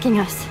attacking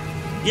us.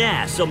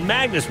 Yeah, so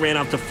Magnus ran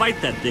off to fight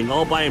that thing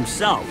all by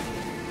himself.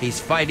 He's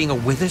fighting a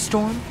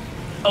Witherstorm?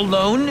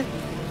 Alone?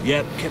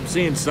 Yep, kept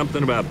saying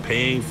something about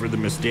paying for the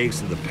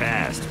mistakes of the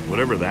past,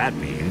 whatever that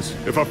means.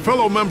 If a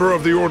fellow member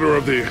of the Order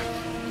of the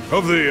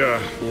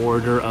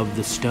Order of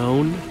the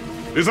Stone?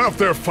 is out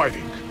there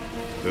fighting,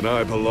 then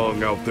I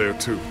belong out there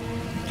too.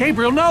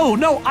 Gabriel,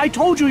 no! I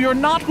told you you're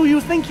not who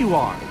you think you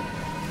are!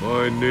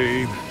 My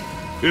name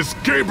is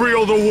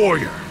Gabriel the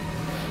Warrior.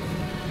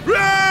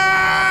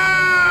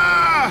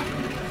 Ah!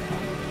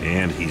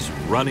 And he's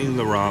running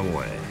the wrong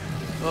way.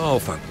 Oh,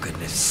 for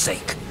goodness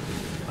sake.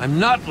 I'm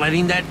not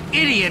letting that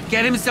idiot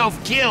get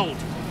himself killed!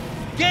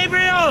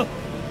 Gabriel!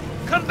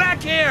 Come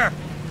back here!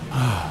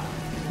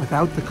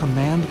 Without the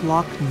command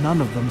block, none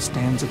of them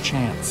stands a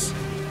chance.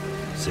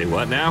 Say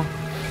what now?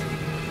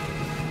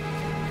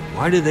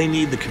 Why do they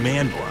need the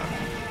command block?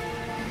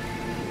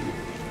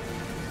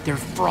 They're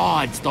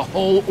frauds, the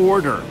whole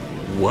order.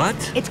 What?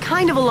 It's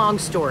kind of a long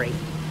story.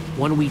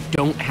 One we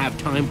don't have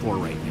time for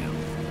right now.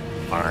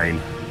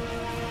 Fine.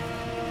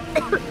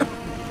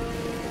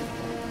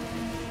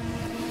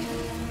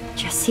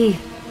 Jesse,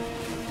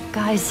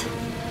 guys,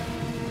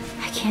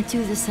 I can't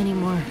do this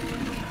anymore.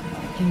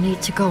 You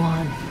need to go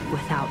on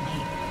without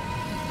me.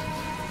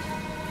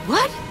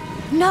 What?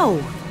 No.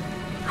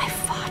 I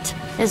fought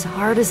as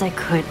hard as I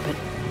could, but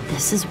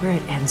this is where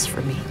it ends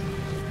for me.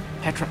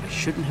 Petra, I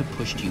shouldn't have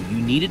pushed you. You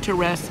needed to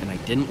rest, and I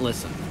didn't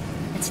listen.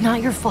 It's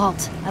not your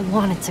fault. I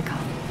wanted to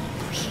come.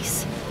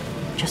 Please,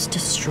 just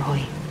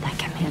destroy that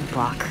command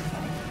block.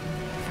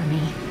 For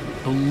me.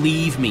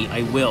 Believe me,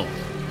 I will.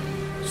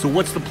 So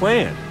what's the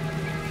plan?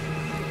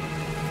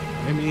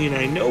 I mean,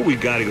 I know we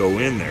gotta go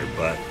in there,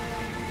 but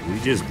we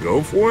just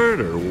go for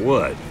it, or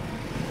what?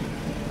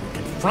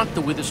 Confront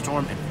the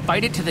Witherstorm and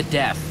fight it to the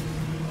death.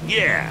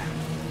 Yeah.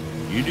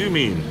 You do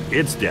mean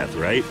it's death,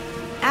 right?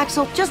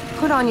 Axel, just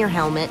put on your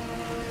helmet.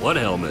 What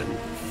helmet?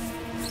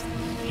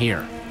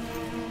 Here.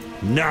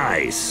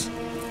 Nice.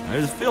 I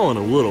was feeling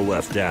a little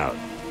left out.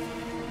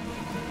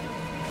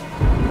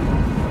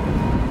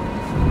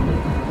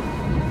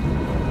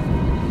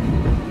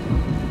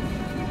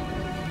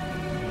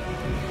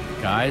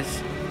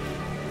 Guys,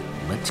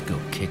 let's go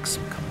kick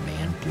some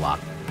command block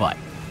butt.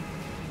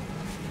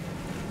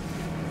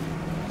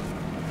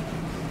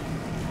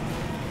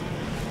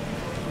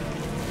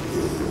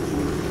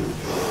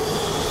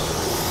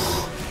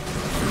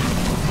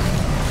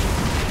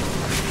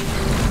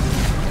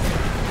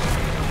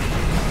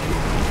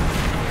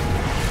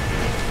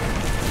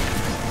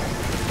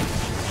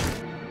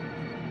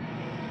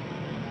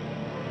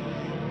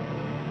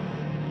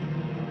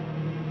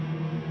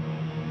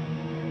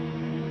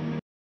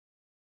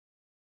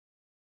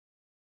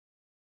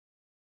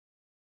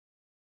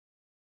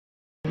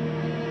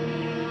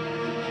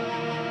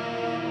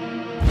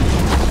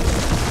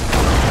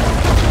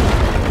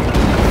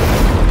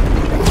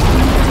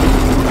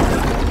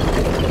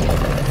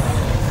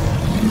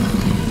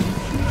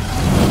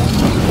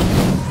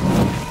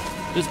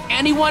 Does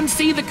anyone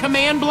see the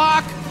command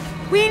block?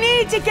 We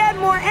need to get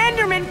more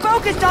Endermen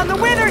focused on the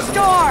Wither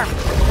Storm!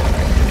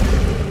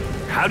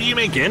 How do you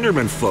make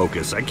Enderman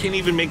focus? I can't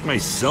even make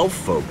myself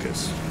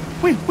focus.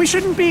 We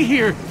shouldn't be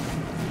here.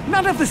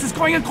 None of this is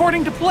going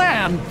according to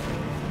plan.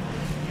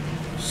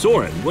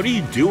 Soren, what are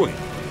you doing?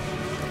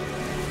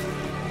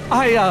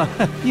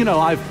 You know,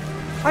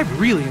 I've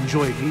really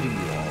enjoyed meeting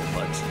you all,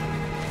 but...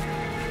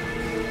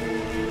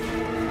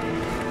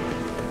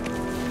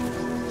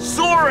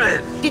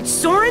 Soren! Did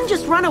Soren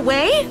just run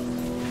away?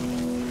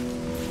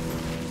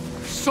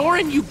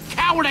 Soren, you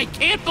coward! I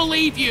can't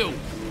believe you!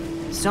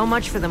 So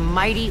much for the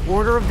mighty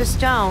Order of the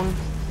Stone.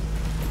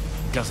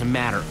 Doesn't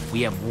matter.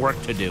 We have work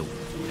to do.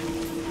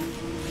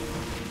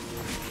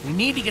 We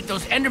need to get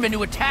those Endermen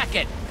to attack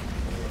it.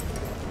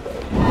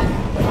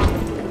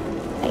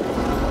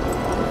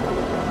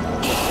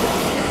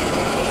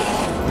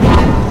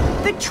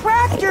 The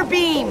tractor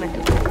beam!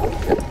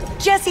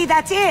 Jesse,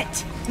 that's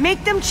it!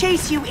 Make them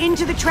chase you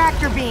into the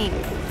tractor beam.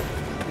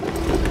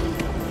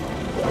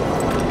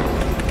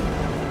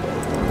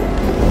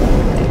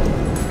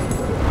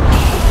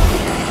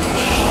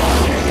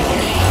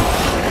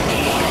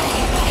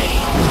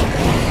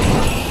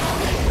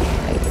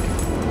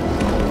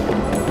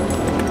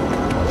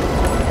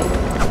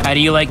 How do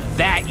you like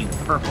that, you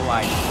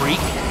purple-eyed freak?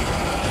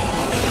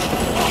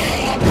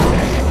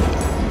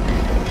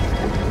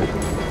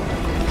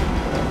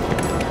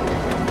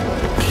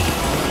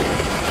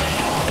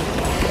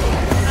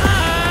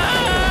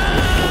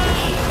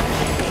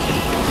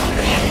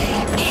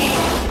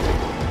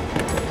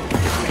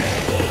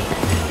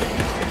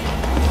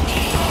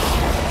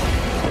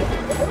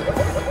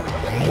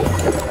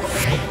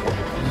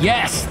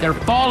 Yes, they're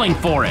falling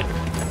for it.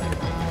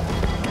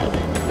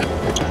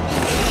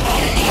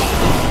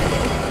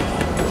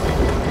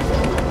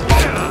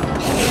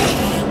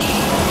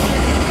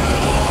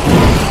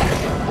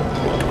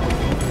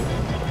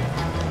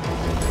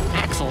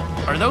 Axel,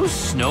 are those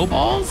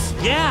snowballs?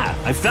 Yeah,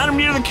 I found him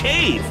near the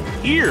cave.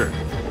 Here.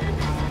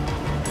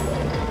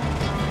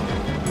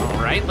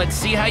 All right, let's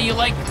see how you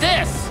like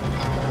this.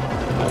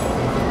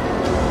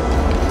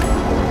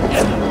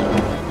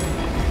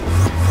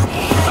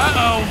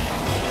 Uh-oh.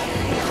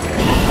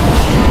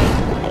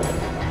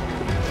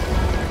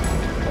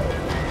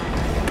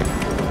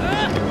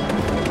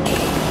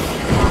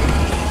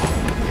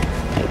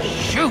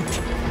 Shoot!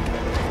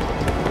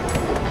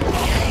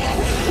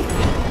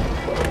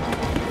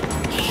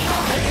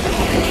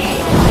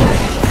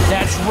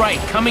 That's right,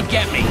 come and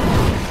get me.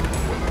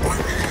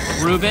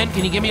 Reuben,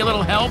 can you give me a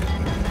little help?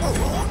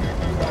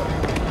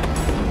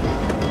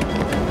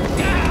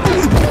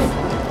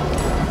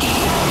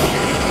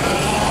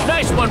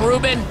 Nice one,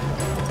 Reuben.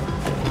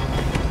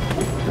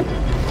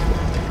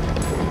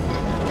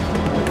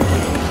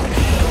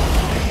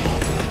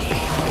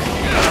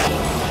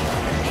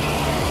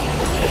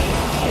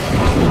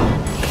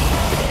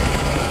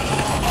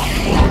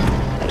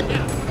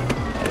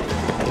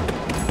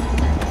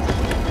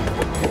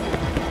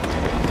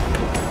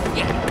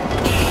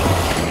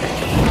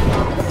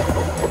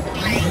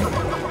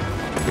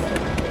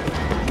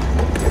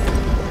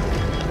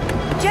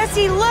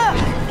 Jesse, look!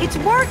 It's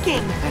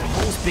working! That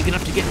hole's big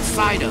enough to get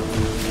inside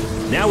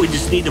of. Now we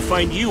just need to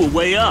find you a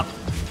way up.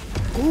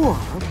 Or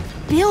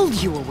build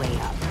you a way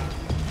up.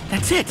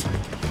 That's it.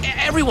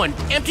 Everyone,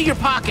 empty your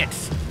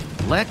pockets.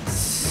 Let's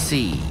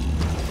see.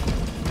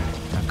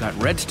 I've got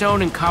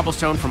redstone and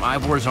cobblestone from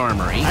Ivor's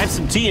armory. I have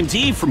some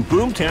TNT from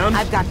Boomtown.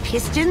 I've got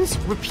pistons,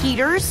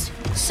 repeaters,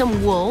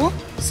 some wool,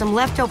 some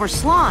leftover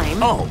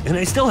slime. Oh, and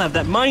I still have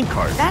that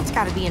minecart. That's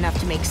gotta be enough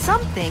to make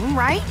something,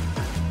 right?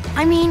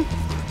 I mean,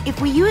 if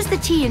we use the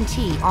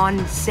TNT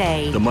on,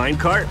 say... The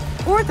minecart?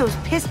 Or those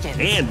pistons...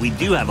 And we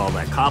do have all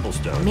that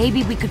cobblestone.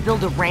 Maybe we could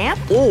build a ramp?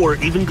 Or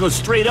even go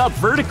straight up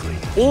vertically.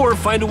 Or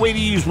find a way to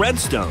use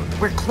redstone.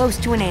 We're close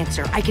to an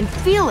answer. I can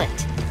feel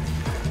it.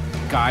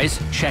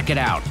 Guys, check it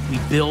out. We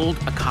build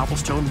a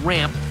cobblestone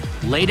ramp,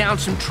 lay down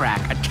some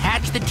track,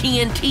 attach the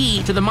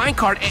TNT to the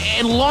minecart,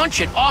 and launch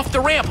it off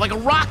the ramp like a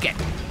rocket.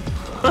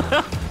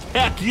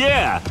 Heck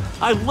yeah!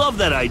 I love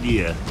that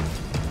idea.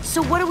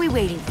 So what are we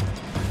waiting for?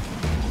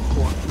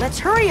 Let's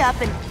hurry up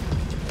and...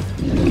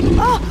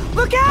 Oh,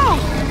 look out!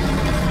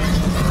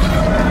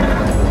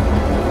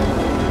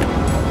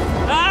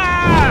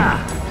 Ah!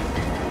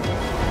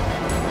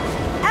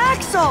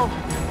 Axel!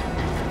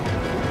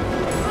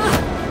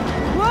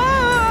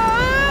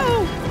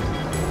 Whoa!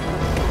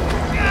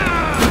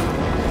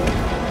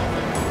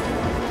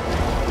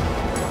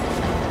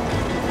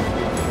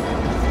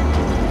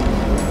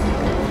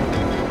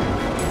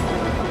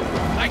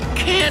 I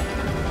can't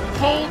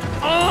hold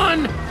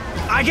on!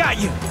 I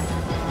got you!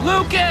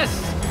 Lucas!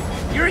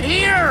 You're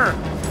here!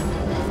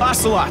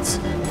 Ocelots,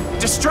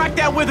 distract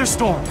that Wither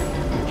Storm!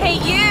 Hey,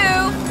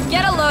 you!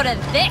 Get a load of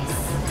this!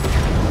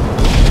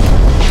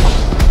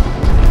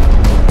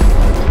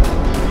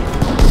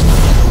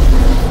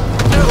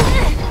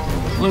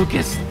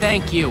 Lucas,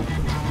 thank you.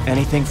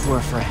 Anything for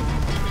a friend.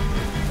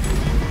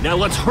 Now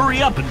let's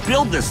hurry up and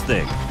build this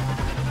thing.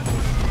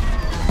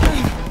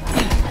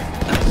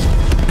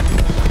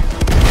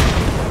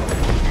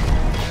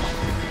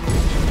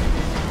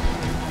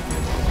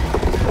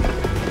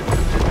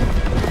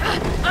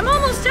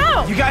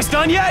 go! You guys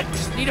done yet?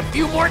 Just need a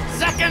few more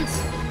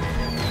seconds!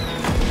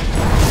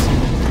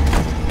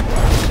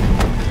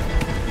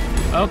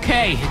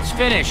 Okay, it's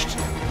finished.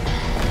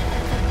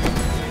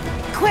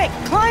 Quick,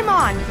 climb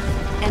on!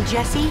 And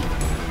Jesse,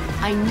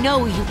 I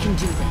know you can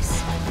do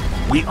this.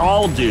 We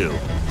all do.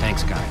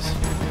 Thanks, guys.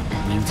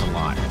 It means a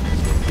lot.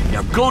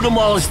 Now go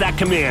demolish that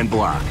command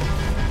block.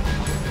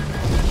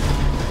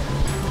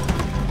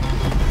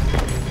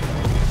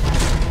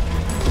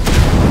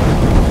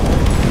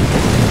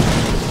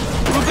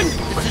 Ruben,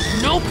 this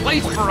is no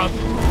place for a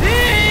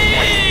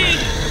thing!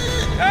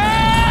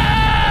 Ah!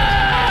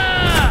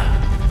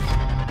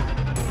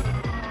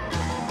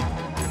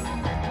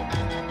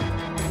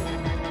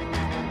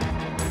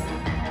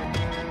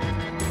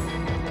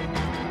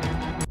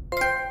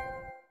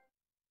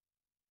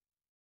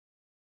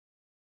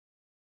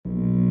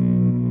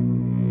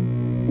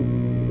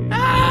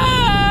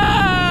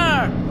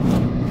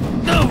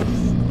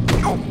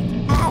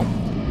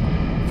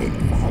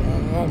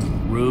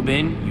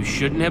 Ruben, you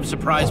shouldn't have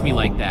surprised me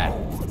like that.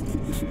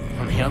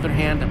 On the other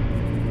hand,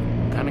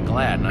 I'm kind of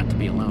glad not to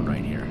be alone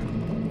right here.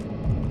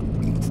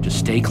 Just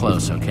stay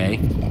close, okay?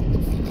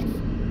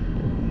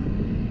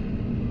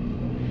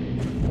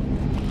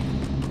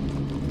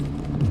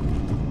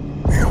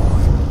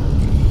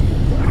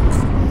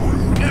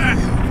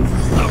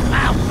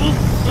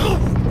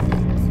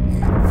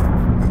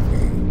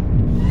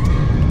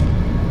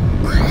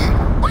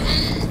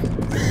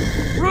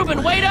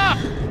 Ruben, wait up!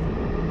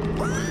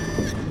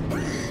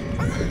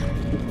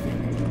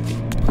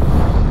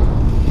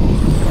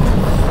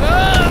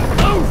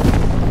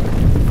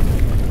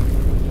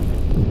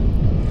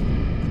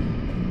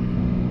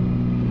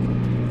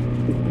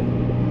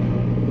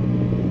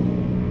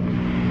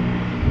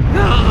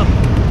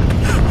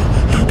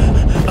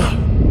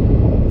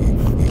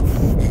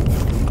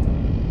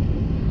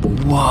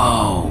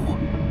 Whoa.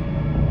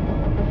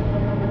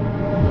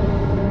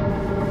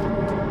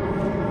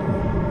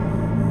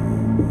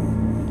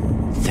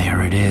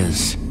 There it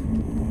is.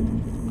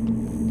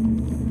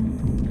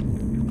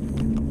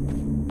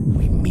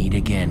 We meet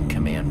again,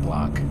 command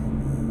block.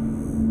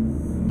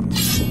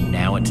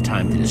 Now it's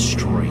time to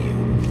destroy you.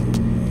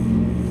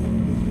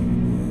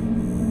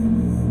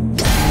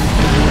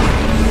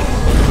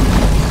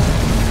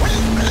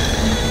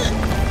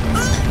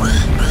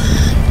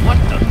 What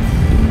the?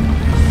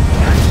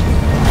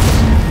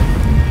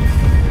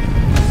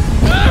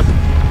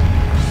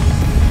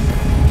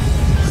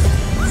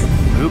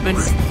 Ruben,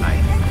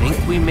 I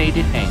think we made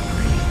it angry.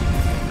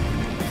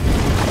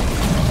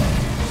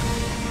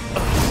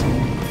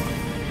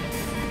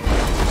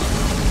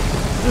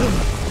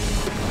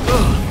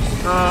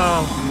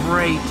 Oh,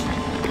 great.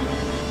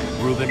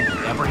 Ruben,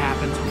 whatever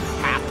happens, we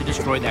have to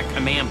destroy that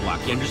command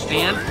block, you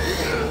understand?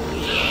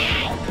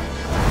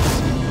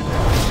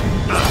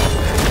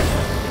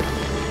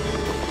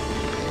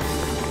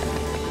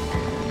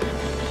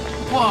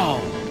 Whoa!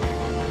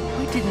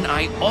 Why didn't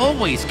I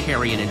always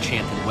carry an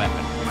enchanted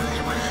weapon?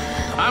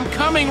 I'm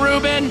coming,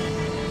 Ruben!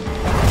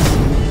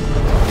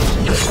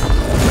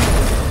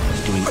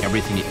 It's doing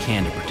everything it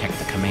can to protect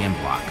the command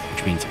block,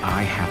 which means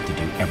I have to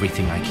do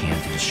everything I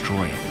can to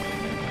destroy it.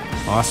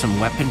 Awesome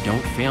weapon,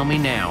 don't fail me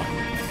now.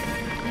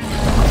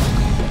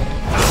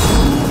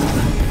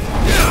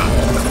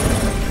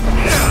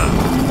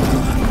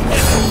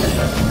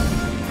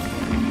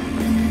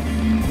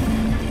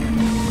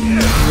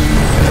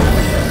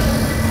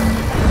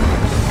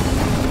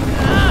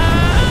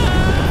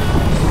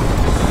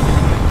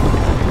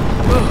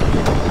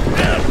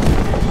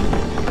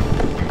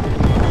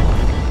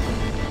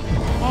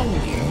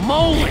 Holy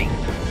moly!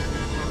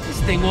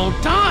 This thing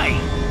won't die!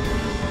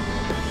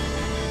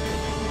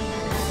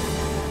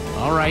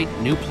 All right,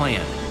 new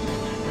plan.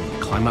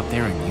 Climb up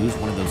there and use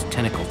one of those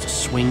tentacles to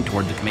swing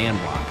toward the command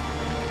block.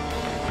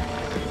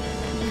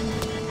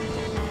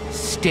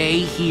 Stay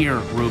here,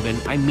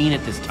 Ruben. I mean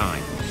it this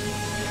time.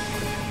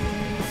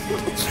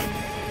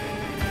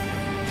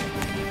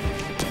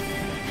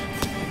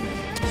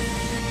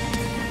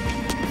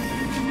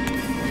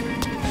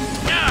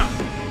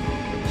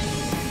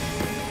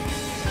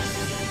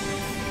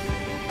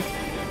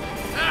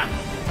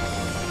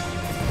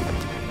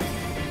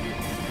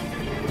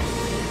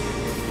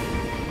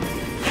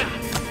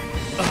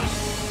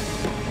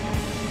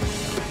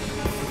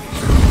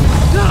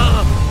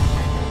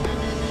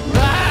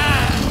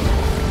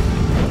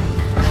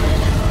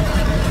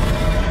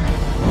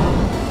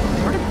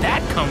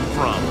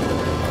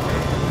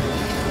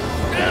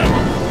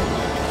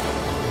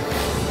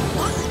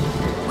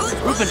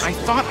 I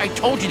thought I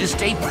told you to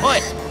stay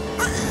put.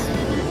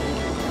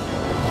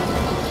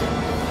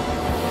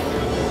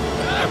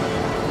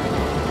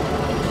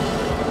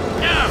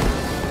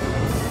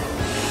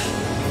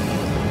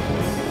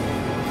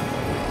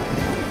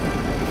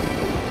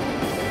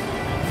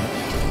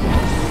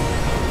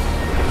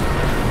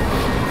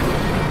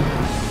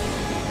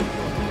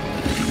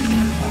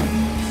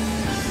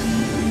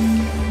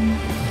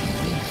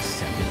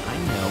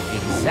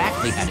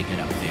 Exactly how to get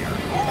up there.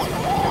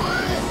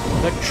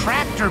 The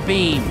tractor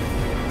beam!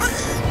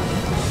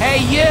 Hey,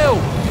 you!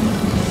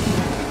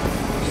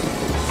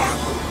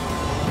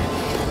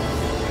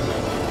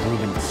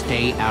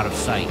 stay out of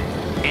sight.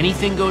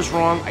 Anything goes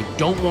wrong, I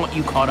don't want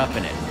you caught up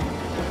in it.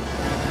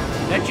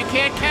 Bet you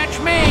can't catch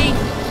me!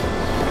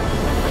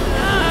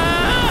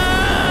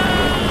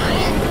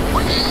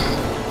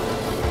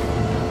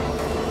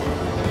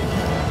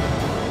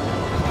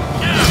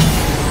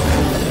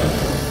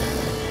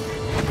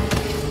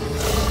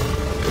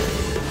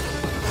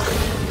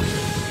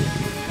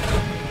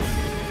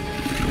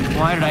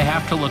 Why did I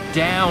have to look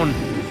down?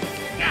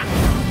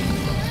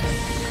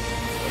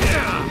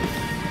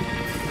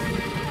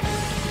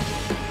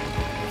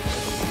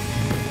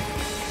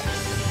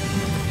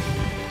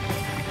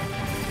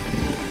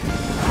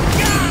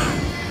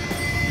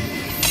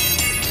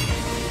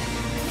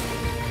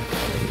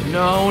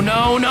 No,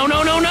 no, no,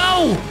 no, no,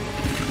 no!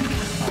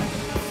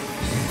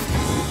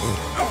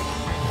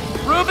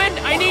 Reuben,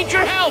 I need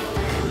your help!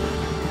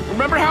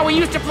 Remember how we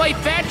used to play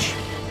fetch?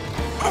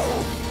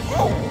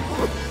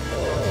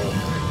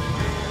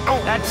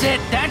 That's it,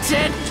 that's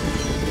it!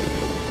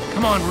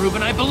 Come on,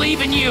 Reuben, I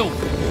believe in you!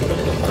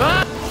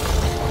 Ah!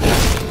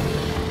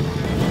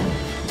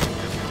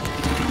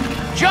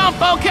 Jump,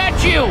 I'll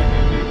catch you!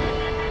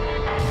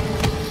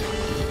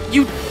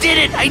 You did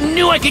it! I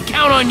knew I could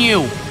count on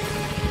you!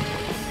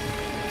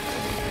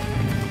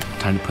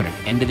 Time to put an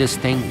end to this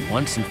thing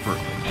once and for all.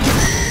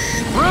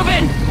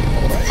 Reuben!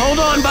 Hold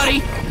on,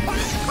 buddy!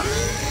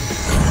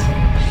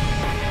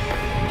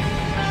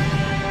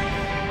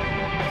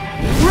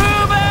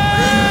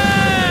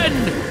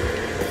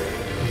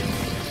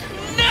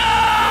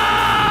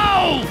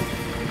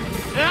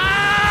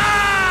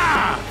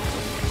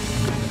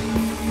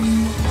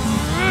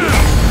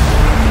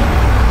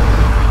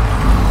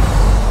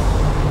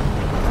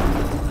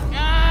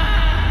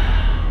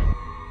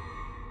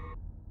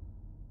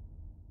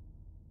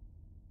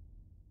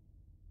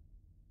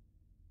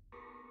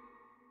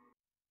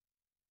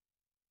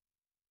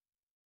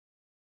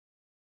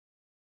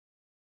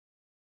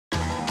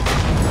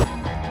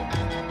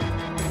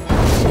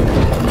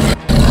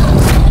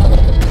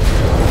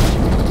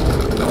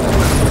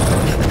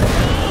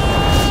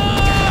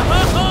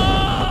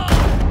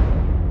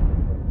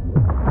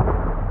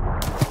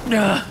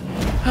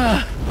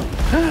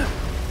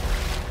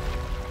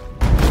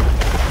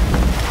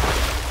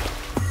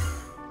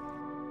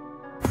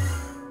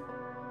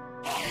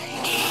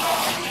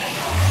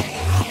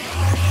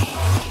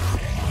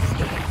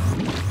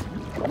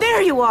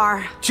 There you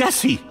are!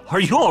 Jesse, are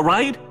you all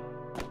right?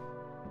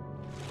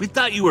 We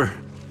thought you were...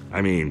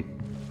 I mean,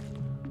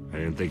 I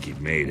didn't think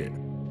you'd made it.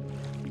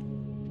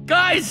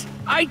 Guys,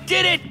 I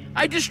did it!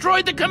 I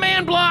destroyed the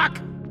command block!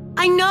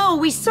 I know,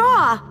 we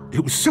saw!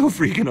 It was so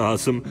freaking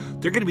awesome.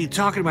 They're gonna be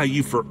talking about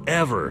you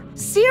forever.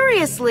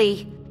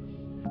 Seriously!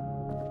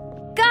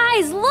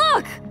 Guys,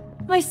 look!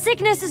 My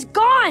sickness is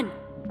gone!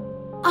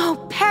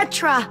 Oh,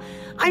 Petra!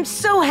 I'm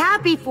so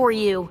happy for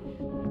you!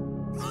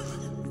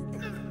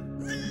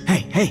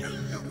 Hey, hey!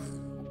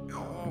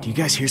 Do you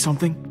guys hear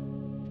something?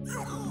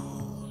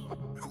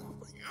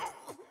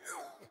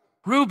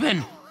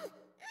 Reuben!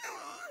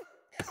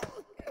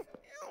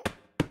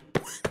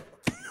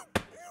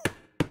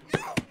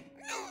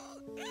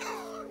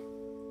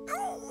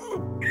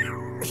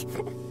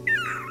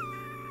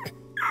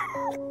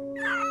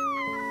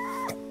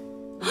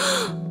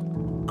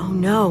 Oh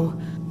no.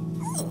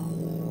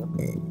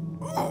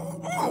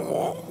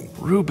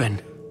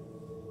 Reuben.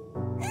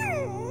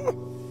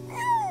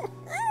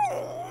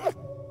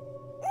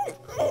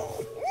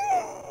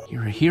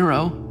 You're a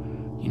hero.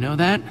 You know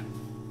that?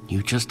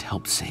 You just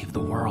helped save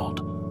the world.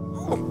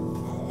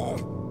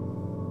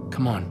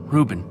 Come on,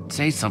 Reuben,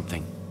 say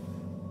something.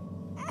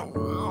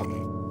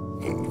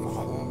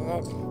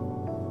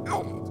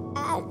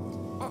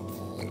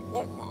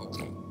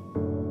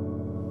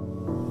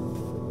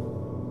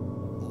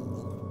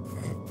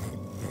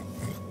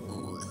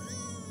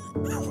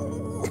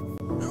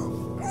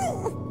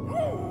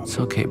 It's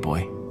okay,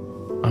 boy.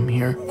 I'm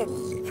here.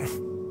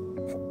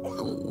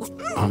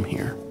 I'm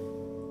here.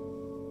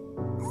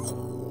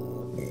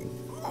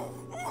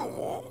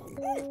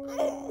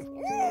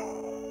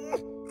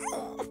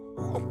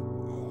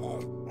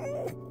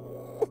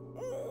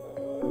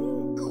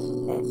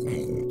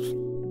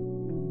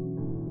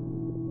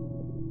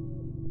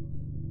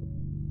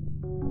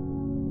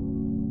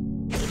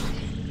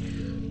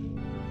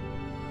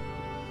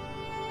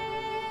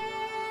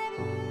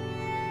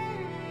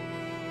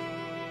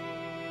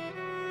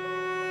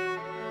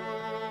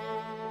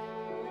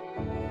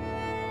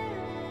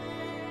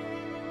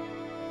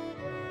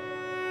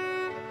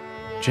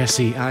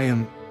 Jesse, I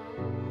am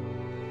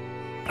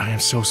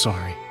so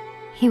sorry.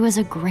 He was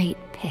a great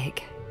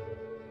pig.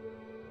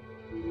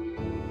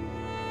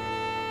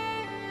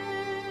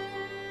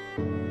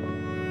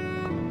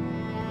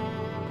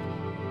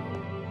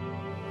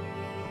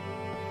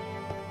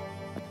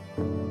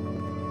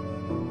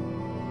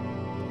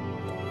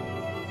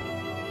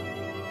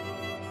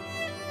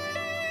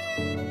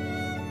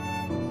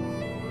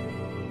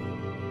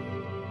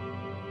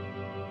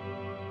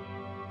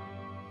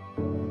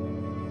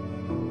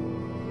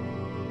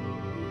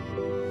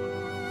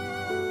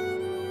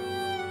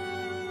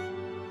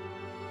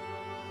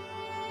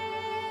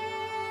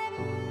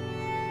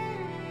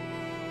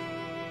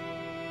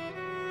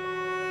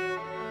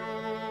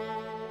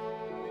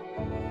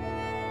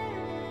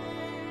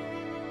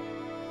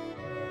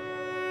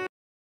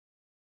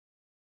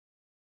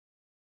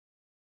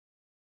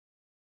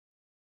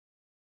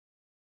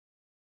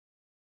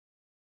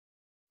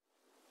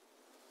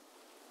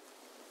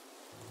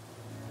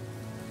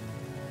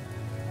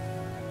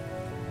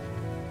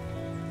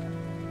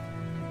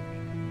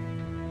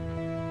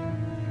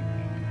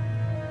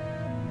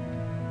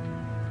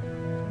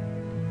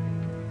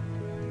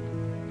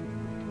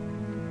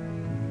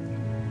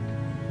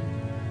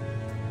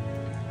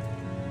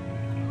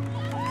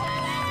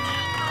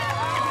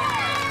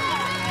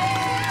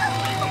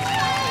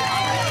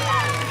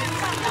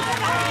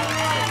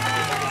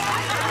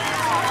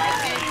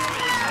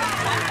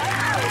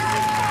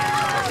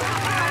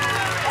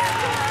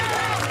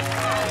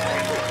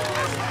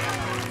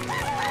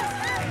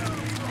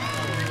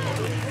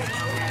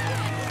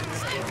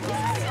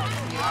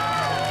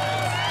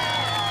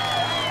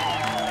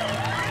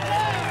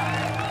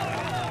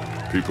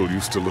 People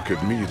used to look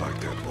at me like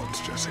that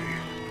once, Jesse.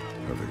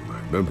 Having my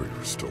memory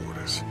restored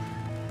has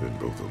been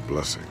both a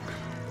blessing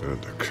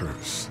and a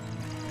curse.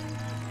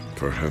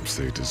 Perhaps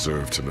they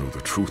deserve to know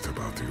the truth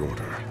about the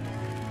Order.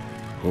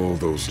 All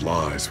those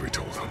lies we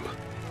told them.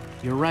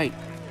 You're right.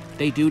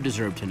 They do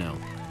deserve to know.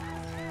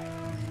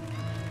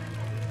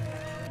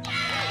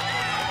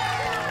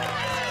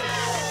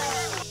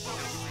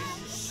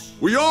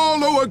 We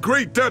all owe a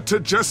great debt to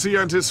Jesse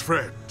and his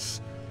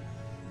friends.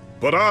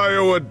 But I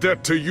owe a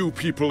debt to you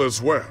people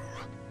as well.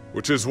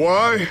 Which is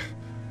why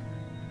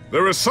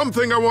there is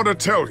something I want to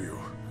tell you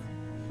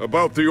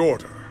about the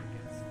Order.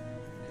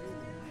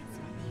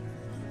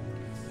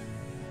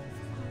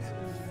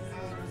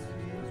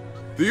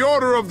 The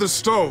Order of the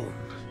Stone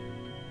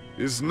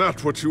is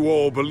not what you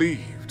all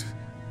believed.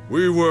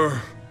 We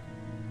were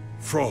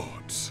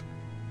frauds.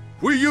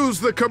 We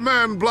used the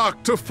command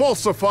block to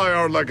falsify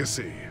our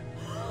legacy.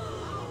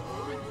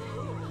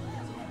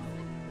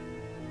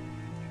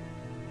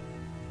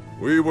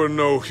 We were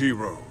no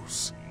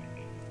heroes.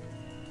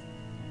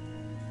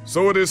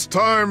 So it is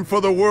time for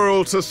the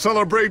world to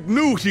celebrate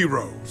new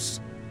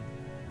heroes.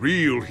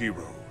 Real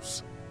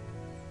heroes.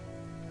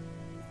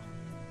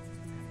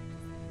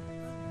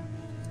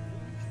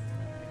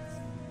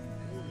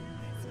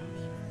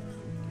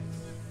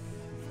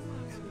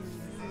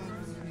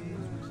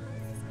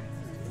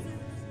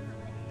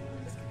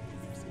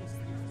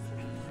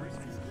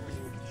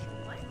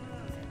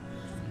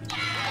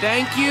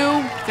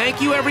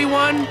 Thank you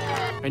everyone.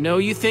 I know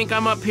you think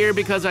I'm up here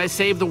because I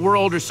saved the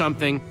world or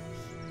something,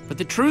 but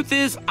the truth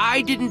is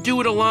I didn't do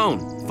it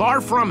alone.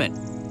 Far from it.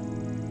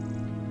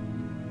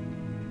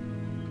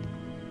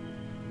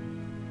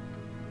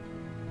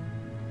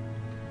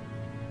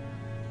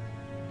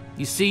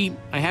 You see,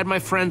 I had my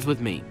friends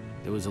with me.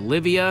 There was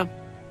Olivia,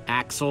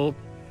 Axel,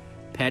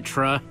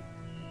 Petra,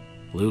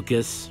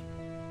 Lucas.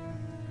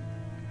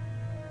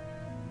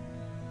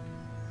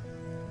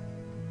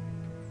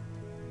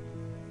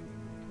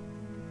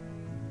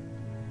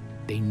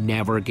 They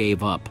never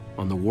gave up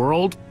on the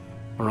world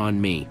or on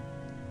me.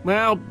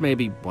 Well,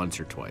 maybe once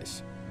or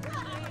twice.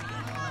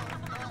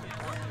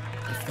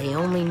 If they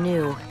only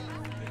knew.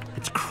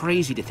 It's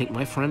crazy to think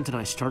my friends and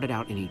I started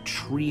out in a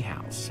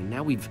treehouse, and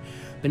now we've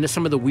been to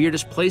some of the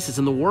weirdest places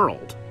in the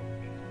world.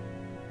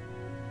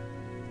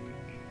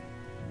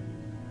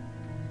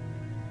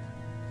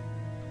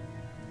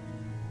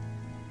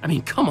 I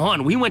mean, come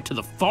on, we went to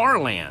the far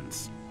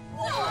lands.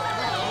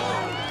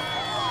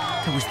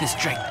 There was this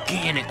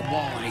gigantic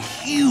wall and a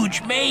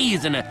huge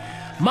maze and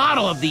a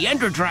model of the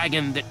Ender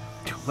Dragon that,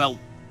 well,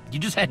 you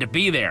just had to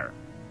be there.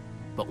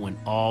 But when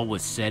all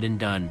was said and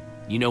done,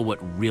 you know what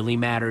really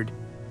mattered?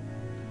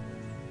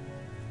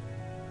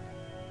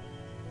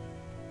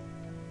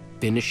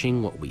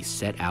 Finishing what we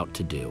set out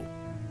to do.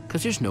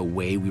 Because there's no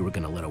way we were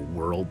gonna let a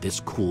world this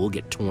cool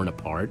get torn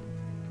apart.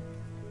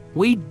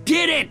 We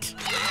did it!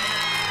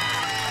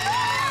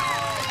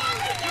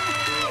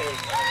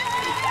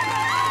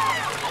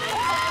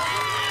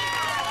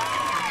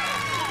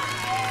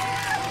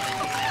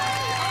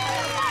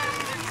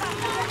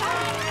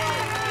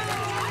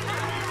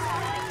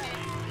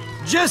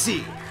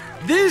 Jesse,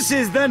 this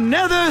is the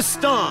Nether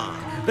Star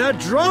that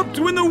dropped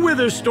when the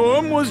Wither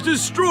Storm was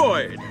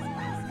destroyed.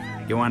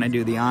 You want to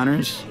do the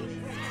honors?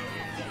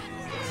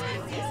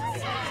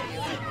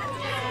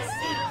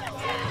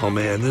 Oh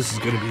man, this is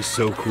gonna be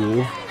so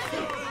cool.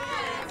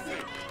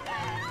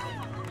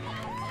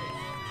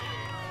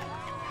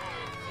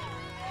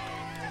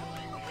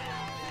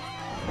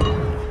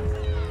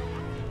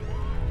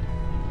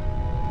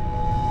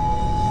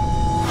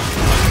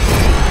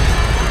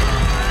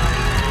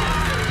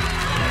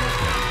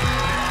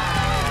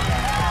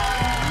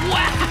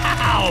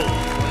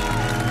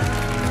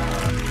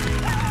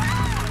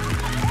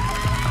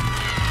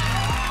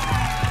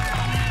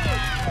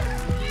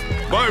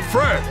 My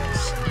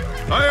friends,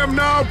 I am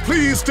now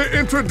pleased to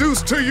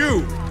introduce to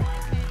you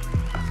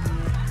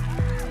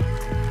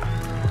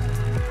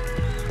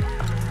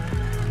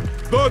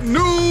the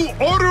new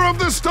Order of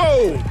the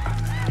Stone.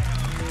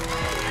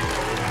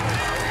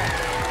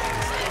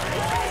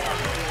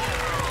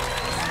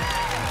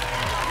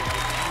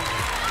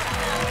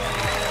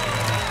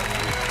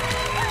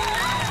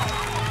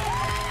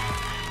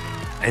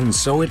 And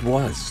so it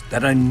was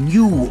that a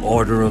new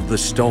Order of the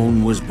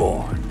Stone was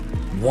born.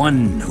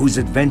 One whose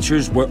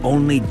adventures were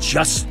only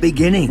just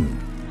beginning.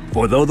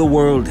 For though the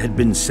world had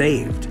been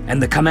saved and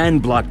the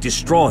command block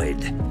destroyed,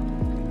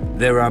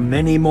 there are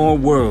many more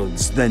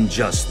worlds than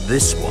just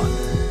this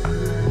one.